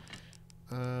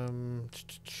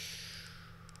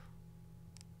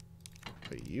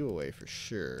 Put you away for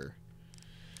sure.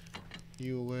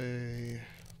 You away.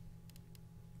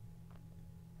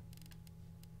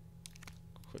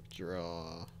 Quick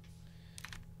draw.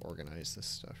 Organize this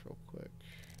stuff real quick.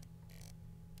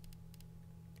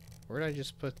 Where did I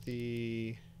just put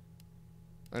the...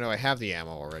 Oh no, I have the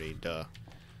ammo already, duh.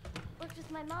 worked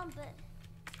with my mom, but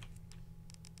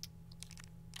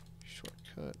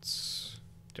Shortcuts.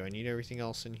 Do I need everything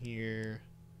else in here?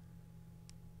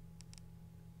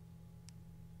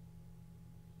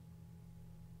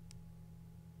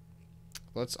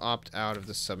 Let's opt out of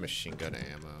the submachine gun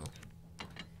ammo.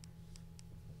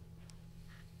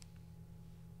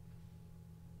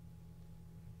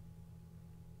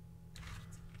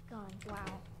 gone. Wow.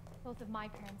 Both of my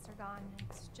parents are gone.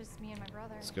 It's just me and my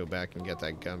brother. Let's go back and get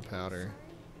that gunpowder.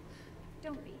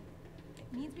 Don't be.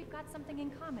 It means we've got something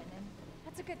in common, and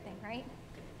that's a good thing, right?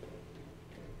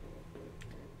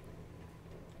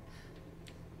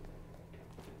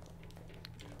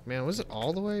 Man, was it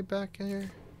all the way back there?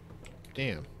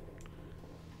 Damn.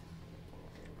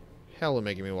 Hella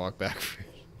making me walk back.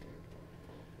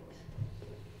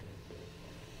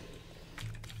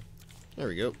 There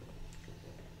we go.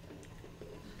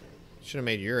 Should have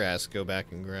made your ass go back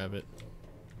and grab it.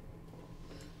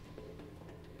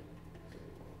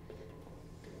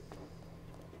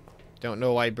 Don't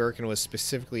know why Birkin was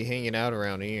specifically hanging out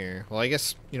around here. Well, I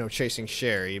guess, you know, chasing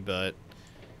Sherry, but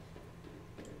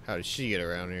how did she get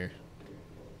around here?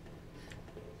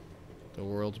 The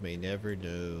world may never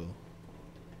know.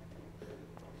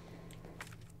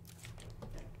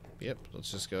 Yep,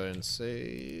 let's just go ahead and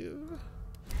save.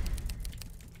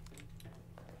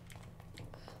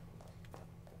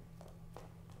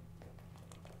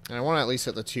 And I want to at least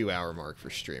hit the 2-hour mark for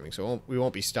streaming, so we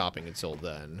won't be stopping until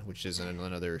then, which is in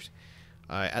another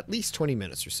at least 20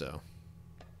 minutes or so.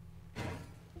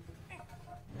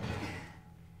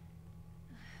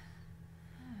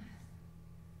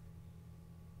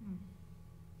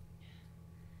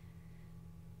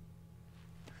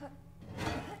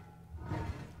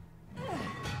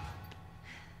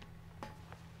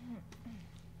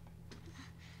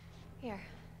 Here.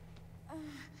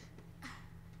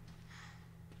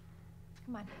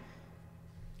 Come on.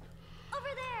 Over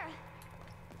there.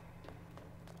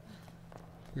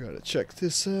 We gotta check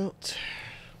this out.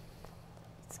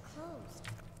 It's closed.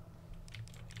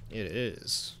 It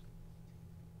is.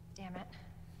 Damn it.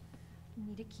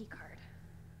 Need a key card.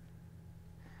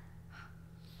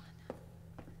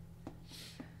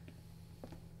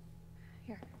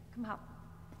 Here, come help.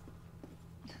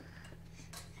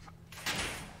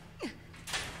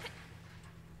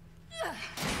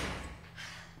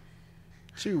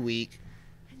 Too weak.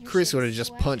 Your Chris shit would have is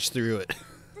just so punched through it.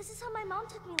 This is how my mom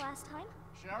took me last time.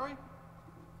 Sherry?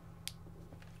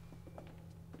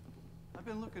 I've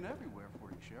been looking everywhere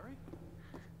for you, Sherry.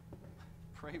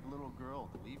 Brave little girl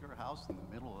to leave your house in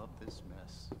the middle of this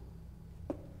mess.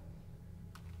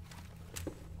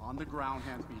 On the ground,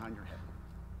 hands behind your head.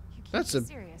 You can't That's be a-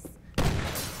 serious.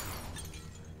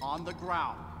 On the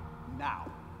ground,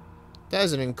 now. That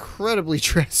is an incredibly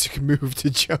drastic move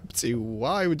to jump to.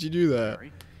 Why would you do that?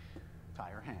 Sherry, tie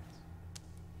your hands.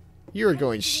 You are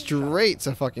going straight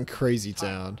to fucking Crazy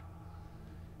Town.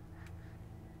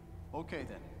 Okay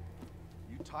then.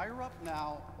 You tie her up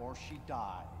now or she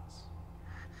dies.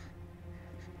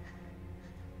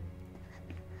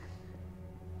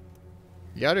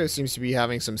 Yado seems to be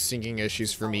having some syncing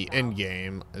issues for me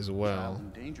in-game as Child well.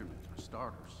 endangerment for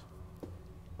starters.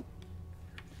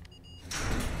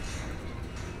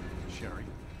 Sherry,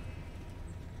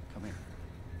 come here.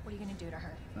 What are you gonna do to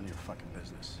her? None of your fucking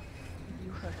business. If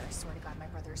you hurt her, I swear to God, my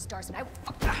brother is stars and I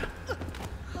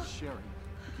will Sherry,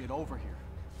 get over here.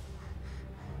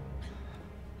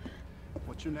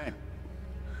 What's your name?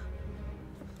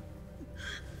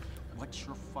 What's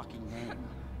your fucking name?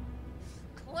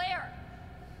 Claire!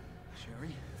 Sherry,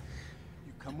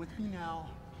 you come with me now,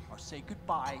 or say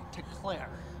goodbye to Claire.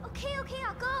 Okay,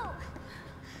 I'll go.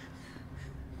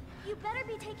 You better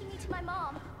be taking me to my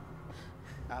mom.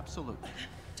 Absolutely.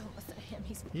 Don't listen to him.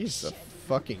 He's a shit.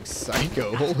 fucking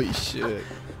psycho. Holy shit.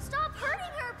 Stop hurting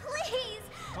her, please!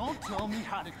 Don't tell me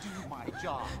how to do my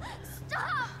job.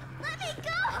 Stop! Let me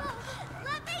go!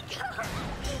 Let me go!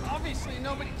 Obviously,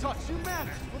 nobody taught you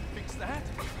manners. We'll fix that.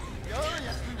 Oh,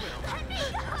 yes, we will. Let me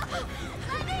go!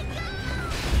 Let me go!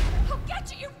 I'll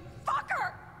get you, you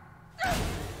fucker!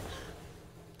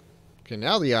 Okay,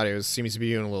 now the audio seems to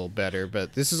be doing a little better,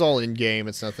 but this is all in-game.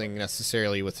 It's nothing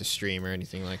necessarily with the stream or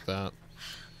anything like that.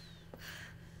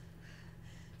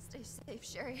 Stay safe,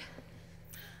 Sherry.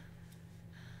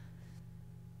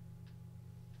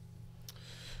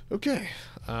 Okay.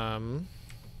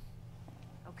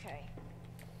 Okay.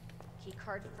 Key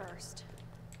card first.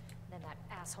 Then that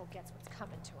asshole gets what's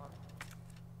coming to him.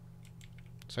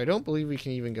 So I don't believe we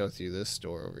can even go through this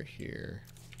door over here.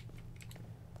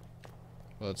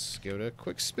 Let's give it a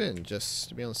quick spin, just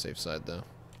to be on the safe side, though.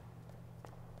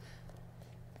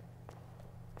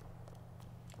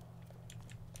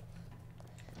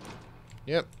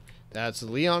 Yep, that's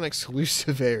the Leon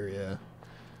exclusive area.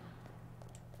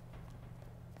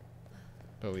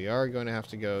 But we are going to have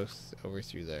to go over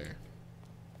through there.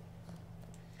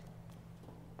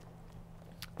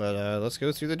 But let's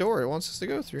go through the door it wants us to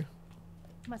go through.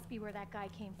 Must be where that guy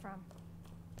came from.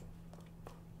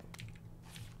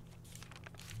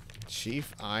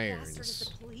 Chief Bastard Irons. is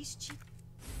the police chief.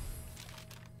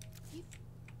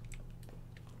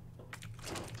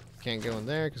 Can't go in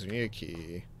there because we need a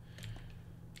key.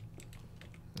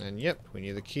 And yep, we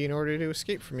need the key in order to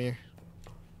escape from here.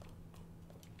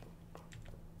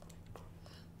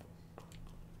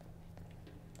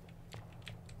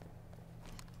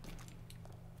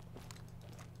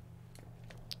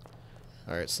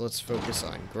 Alright, so let's focus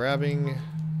on grabbing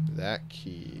that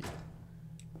key.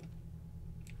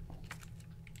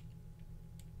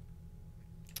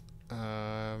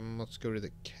 Let's go to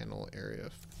the kennel area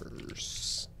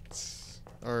first.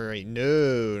 Alright,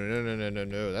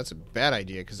 no. That's a bad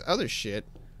idea, because other shit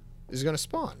is going to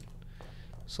spawn.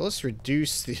 So let's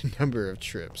reduce the number of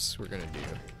trips we're going to do.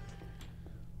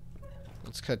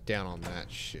 Let's cut down on that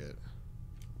shit.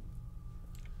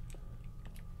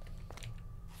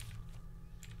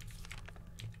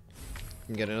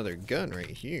 Can get another gun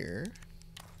right here.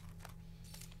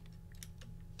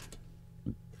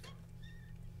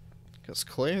 Because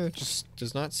Claire just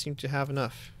does not seem to have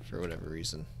enough for whatever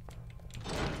reason.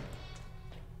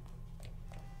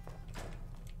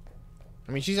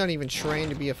 I mean, she's not even trained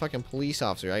to be a fucking police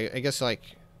officer. I guess, like,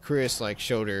 Chris, like,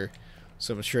 showed her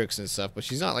some tricks and stuff, but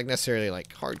she's not, like, necessarily,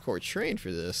 like, hardcore trained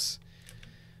for this.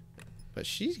 But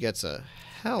she gets a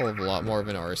hell of a lot more of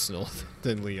an arsenal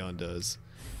than Leon does.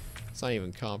 It's not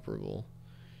even comparable.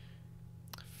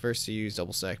 First to use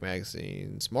double stack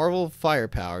magazines. Marvel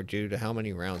firepower due to how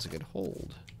many rounds it could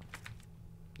hold.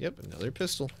 Yep, another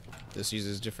pistol. This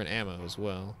uses different ammo as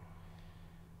well.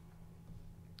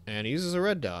 And it uses a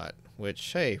red dot,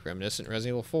 which, hey, reminiscent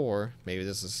Resident Evil 4. Maybe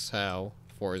this is how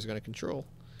 4 is going to control.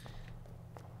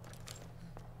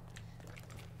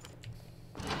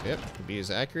 Yep, be as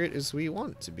accurate as we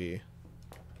want it to be.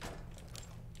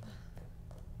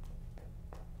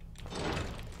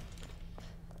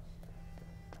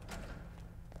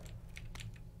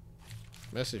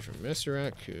 Message from Mr.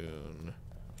 Raccoon.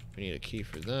 We need a key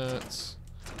for that.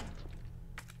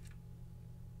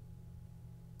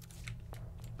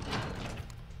 Got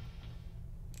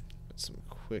some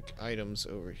quick items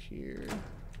over here.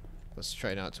 Let's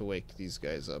try not to wake these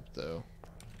guys up, though.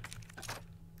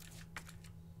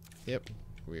 Yep,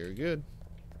 we're good.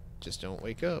 Just don't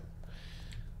wake up.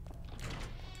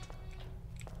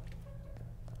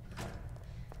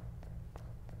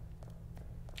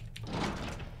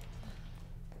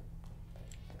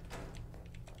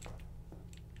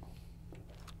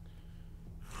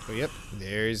 Oh, yep,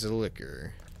 there's the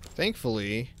liquor.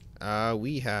 Thankfully,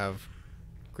 we have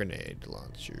grenade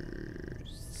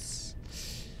launchers.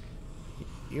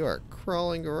 You are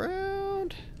crawling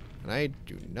around, and I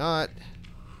do not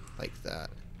like that.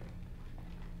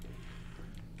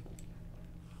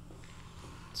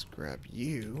 Let's grab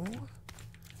you.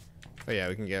 Oh yeah,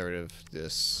 we can get rid of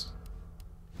this.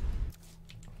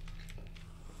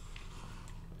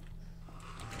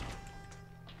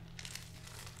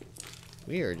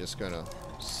 We are just gonna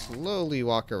slowly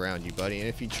walk around you, buddy, and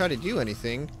if you try to do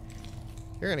anything,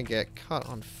 you're gonna get caught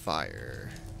on fire.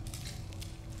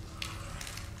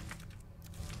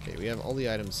 Okay, we have all the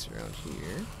items around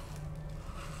here.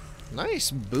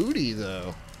 Nice booty,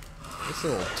 though. This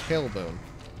little tailbone.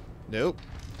 Nope.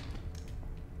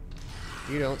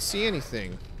 You don't see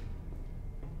anything.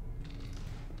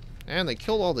 And they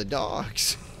killed all the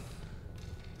dogs.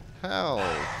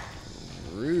 How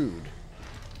rude.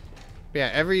 But yeah,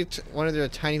 every one of their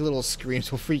tiny little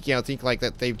screams will freak you out, think like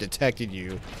that they've detected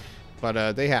you.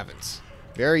 But they haven't.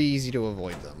 Very easy to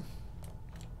avoid them.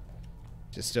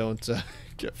 Just don't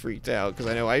get freaked out,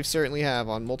 because I know I certainly have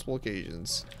on multiple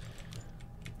occasions.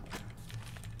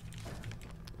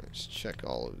 Let's check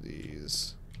all of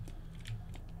these.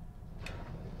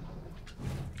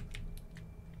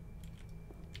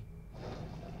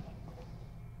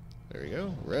 There we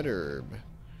go. Red herb.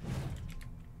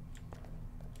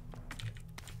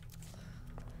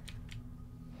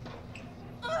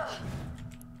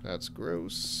 That's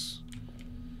gross.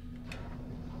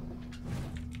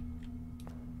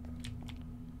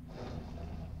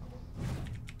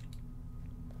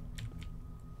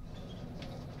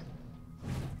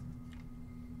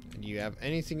 Do you have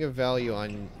anything of value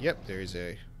on... Yep, there's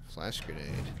a flash grenade.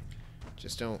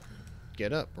 Just don't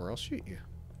get up or I'll shoot you.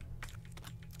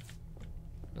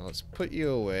 Now let's put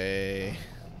you away.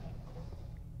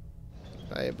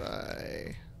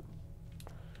 Bye-bye.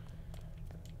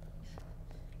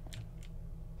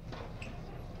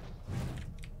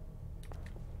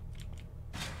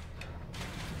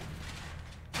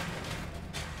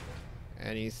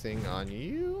 Anything on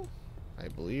you? I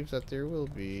believe that there will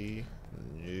be.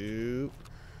 Nope.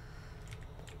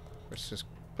 Let's just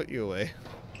put you away.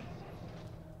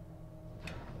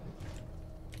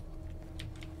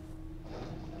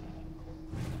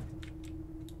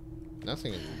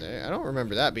 Nothing in there. I don't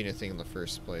remember that being a thing in the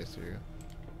first playthrough.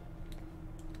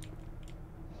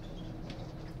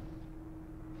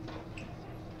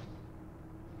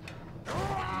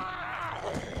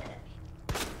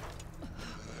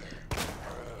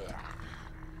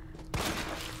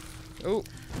 Oh,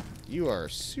 you are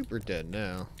super dead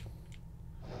now.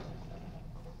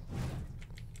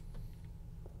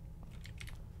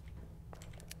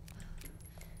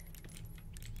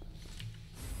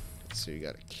 So you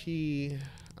got a key.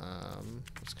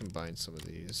 Let's combine some of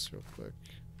these real quick.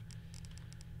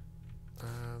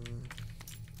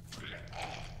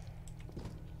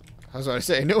 I was about to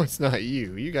say, no, it's not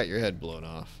you. You got your head blown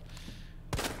off.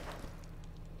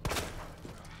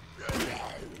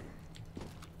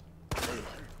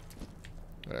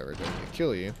 Whatever, don't need to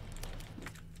kill you.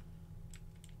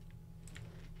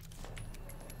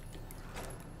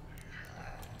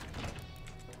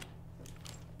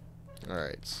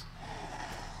 Alright.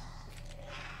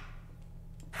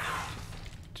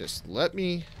 Just let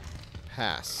me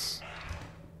pass.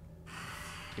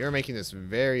 You're making this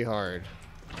very hard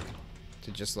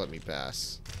to just let me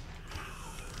pass.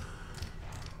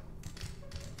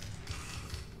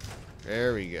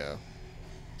 There we go.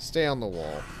 Stay on the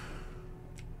wall.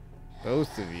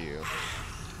 Both of you.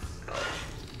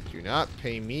 Do not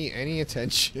pay me any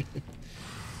attention.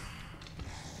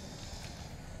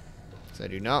 I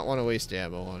do not want to waste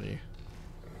ammo on you.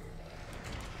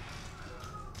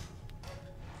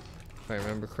 If I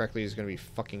remember correctly, there's going to be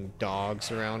fucking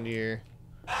dogs around here.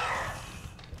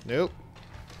 Nope.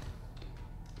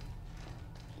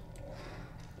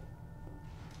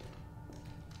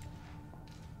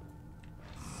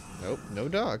 Nope, no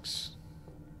dogs.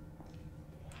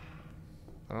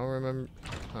 I don't remember.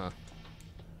 Huh.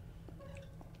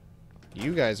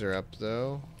 You guys are up,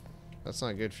 though. That's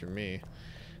not good for me.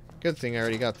 Good thing I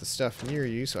already got the stuff near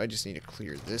you, so I just need to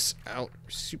clear this out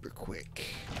super quick.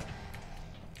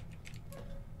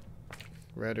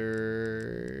 Red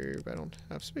herb. I don't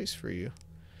have space for you.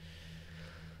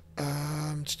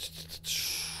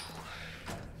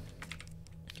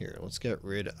 Here, let's get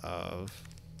rid of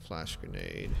flash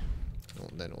grenade.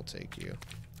 Then we'll take you.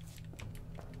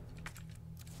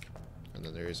 And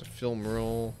then there is a film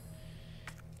roll.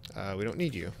 We don't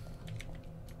need you,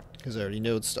 because I already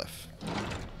know stuff.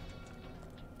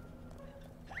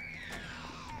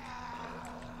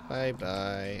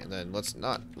 Bye-bye. And then let's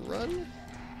not run.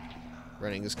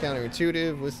 Running is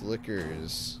counterintuitive with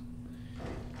liquors.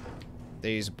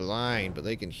 They's blind, but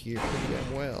they can hear pretty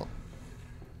damn well.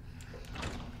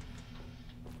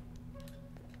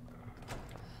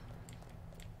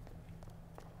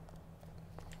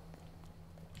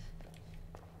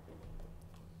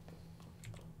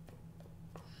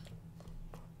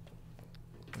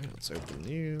 Alright, let's open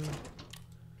you.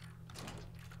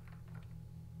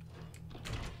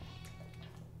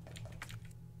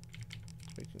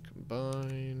 We can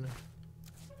combine.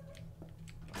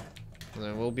 And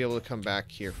then we'll be able to come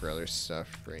back here for other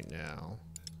stuff right now.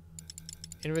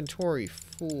 Inventory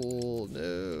full.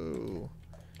 No.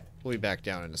 We'll be back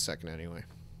down in a second anyway.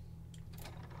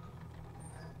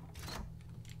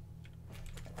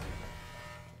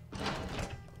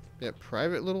 Yeah,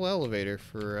 private little elevator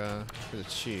for the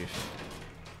chief.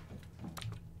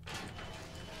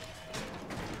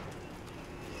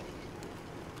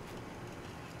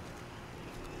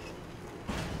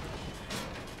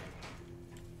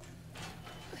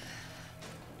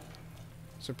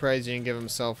 Surprised he didn't give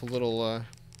himself a little,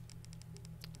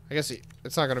 I guess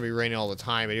it's not going to be raining all the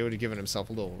time, but he would have given himself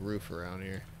a little roof around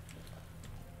here.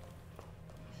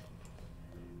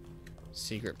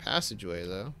 Secret passageway,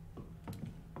 though.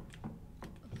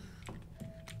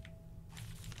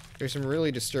 There's some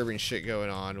really disturbing shit going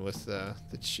on with the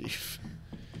chief.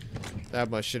 That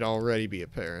much should already be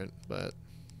apparent, but,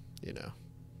 you know.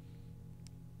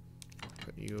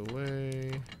 Put you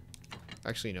away.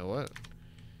 Actually, you know what?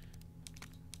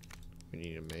 We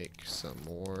need to make some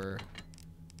more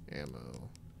ammo.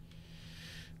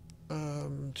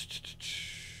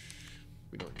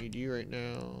 We don't need you right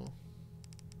now.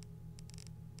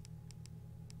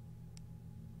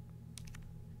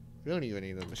 We don't even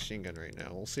need the machine gun right now.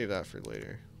 We'll save that for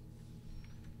later.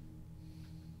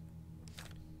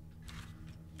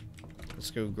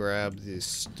 Let's go grab this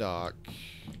stock.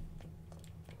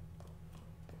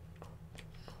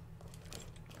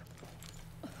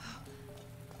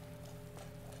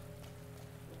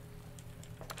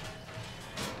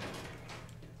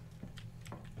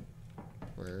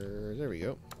 There we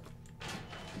go.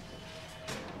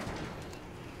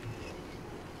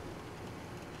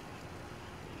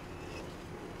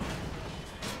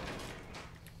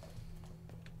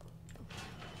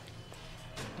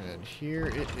 And here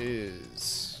it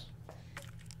is.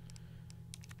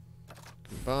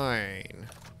 Combine.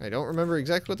 I don't remember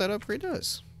exactly what that upgrade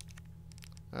does.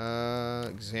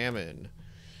 Examine.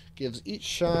 Gives each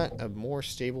shot a more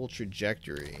stable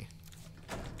trajectory.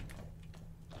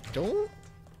 Don't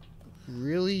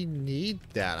really need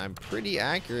that. I'm pretty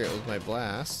accurate with my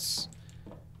blasts.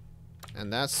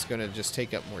 And that's gonna just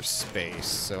take up more space.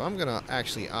 So I'm gonna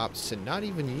actually opt to not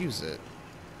even use it.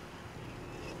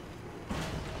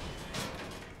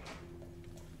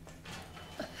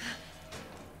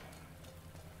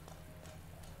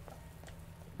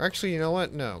 Actually, you know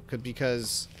what? No,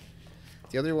 because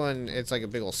the other one, it's like a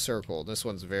big old circle. This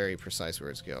one's very precise where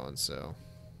it's going, so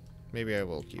maybe I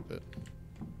will keep it.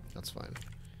 That's fine.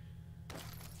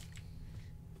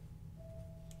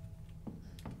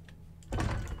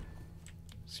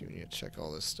 So we need to check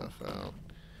all this stuff out.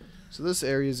 So this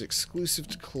area is exclusive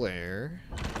to Claire.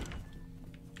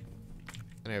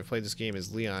 And I've played this game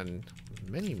as Leon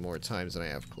many more times than I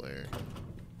have Claire.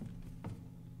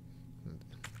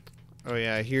 Oh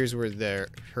yeah, here's where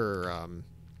her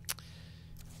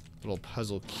little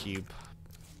puzzle cube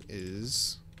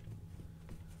is.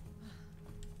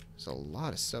 There's a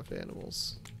lot of stuffed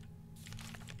animals.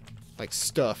 Like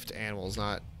stuffed animals,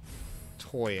 not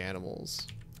toy animals.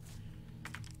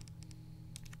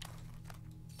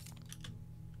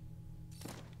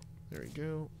 There we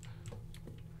go.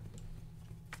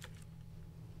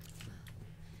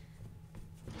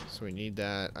 So we need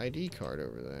that ID card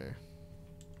over there.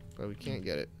 But we can't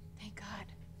get it. Thank God.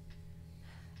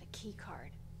 The key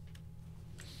card.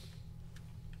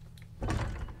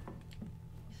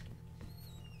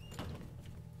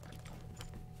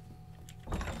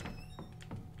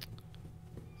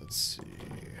 Let's see.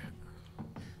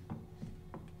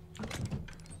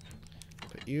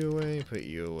 Put you away, put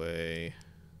you away.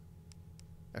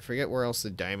 I forget where else the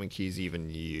diamond key's even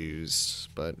used,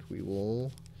 but we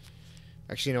will...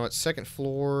 Actually, you know what? Second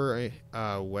floor,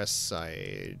 west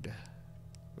side.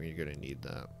 We're gonna need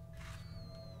that.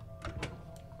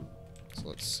 So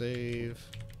let's save.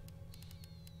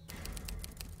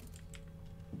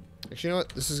 Actually, you know what?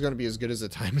 This is gonna be as good as a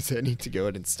time as I need to go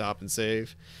ahead and stop and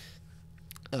save.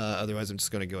 Otherwise, I'm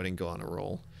just gonna go ahead and go on a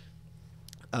roll.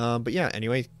 But yeah,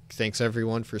 anyway, thanks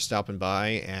everyone for stopping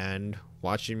by and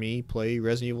watching me play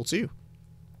Resident Evil 2.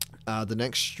 The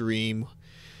next stream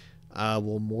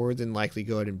will more than likely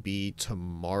go ahead and be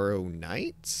tomorrow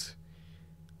night.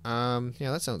 Yeah,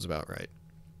 that sounds about right.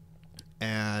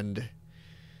 And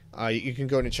you can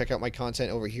go ahead and check out my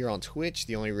content over here on Twitch.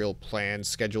 The only real planned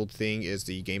scheduled thing is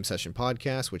the GameSession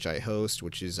podcast, which I host,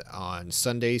 which is on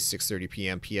Sundays, 6:30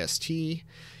 p.m. PST.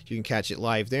 You can catch it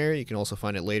live there. You can also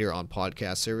find it later on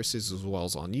podcast services as well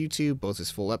as on YouTube, both as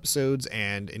full episodes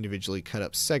and individually cut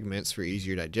up segments for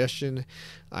easier digestion.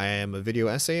 I am a video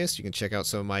essayist. You can check out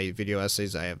some of my video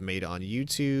essays I have made on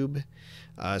YouTube,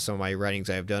 some of my writings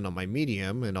I have done on my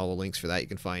Medium, and all the links for that you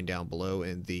can find down below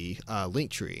in the link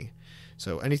tree.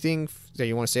 So anything that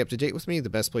you want to stay up to date with me, the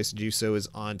best place to do so is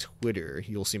on Twitter.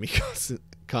 You'll see me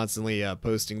constantly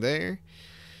posting there.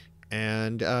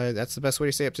 And that's the best way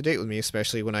to stay up to date with me,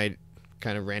 especially when I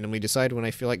kind of randomly decide when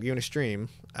I feel like doing a stream.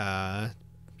 Yeah,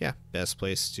 best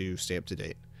place to stay up to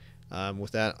date.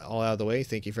 With that all out of the way,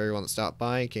 thank you for everyone that stopped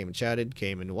by, came and chatted,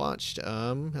 came and watched.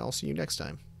 I'll see you next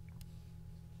time.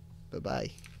 Bye-bye.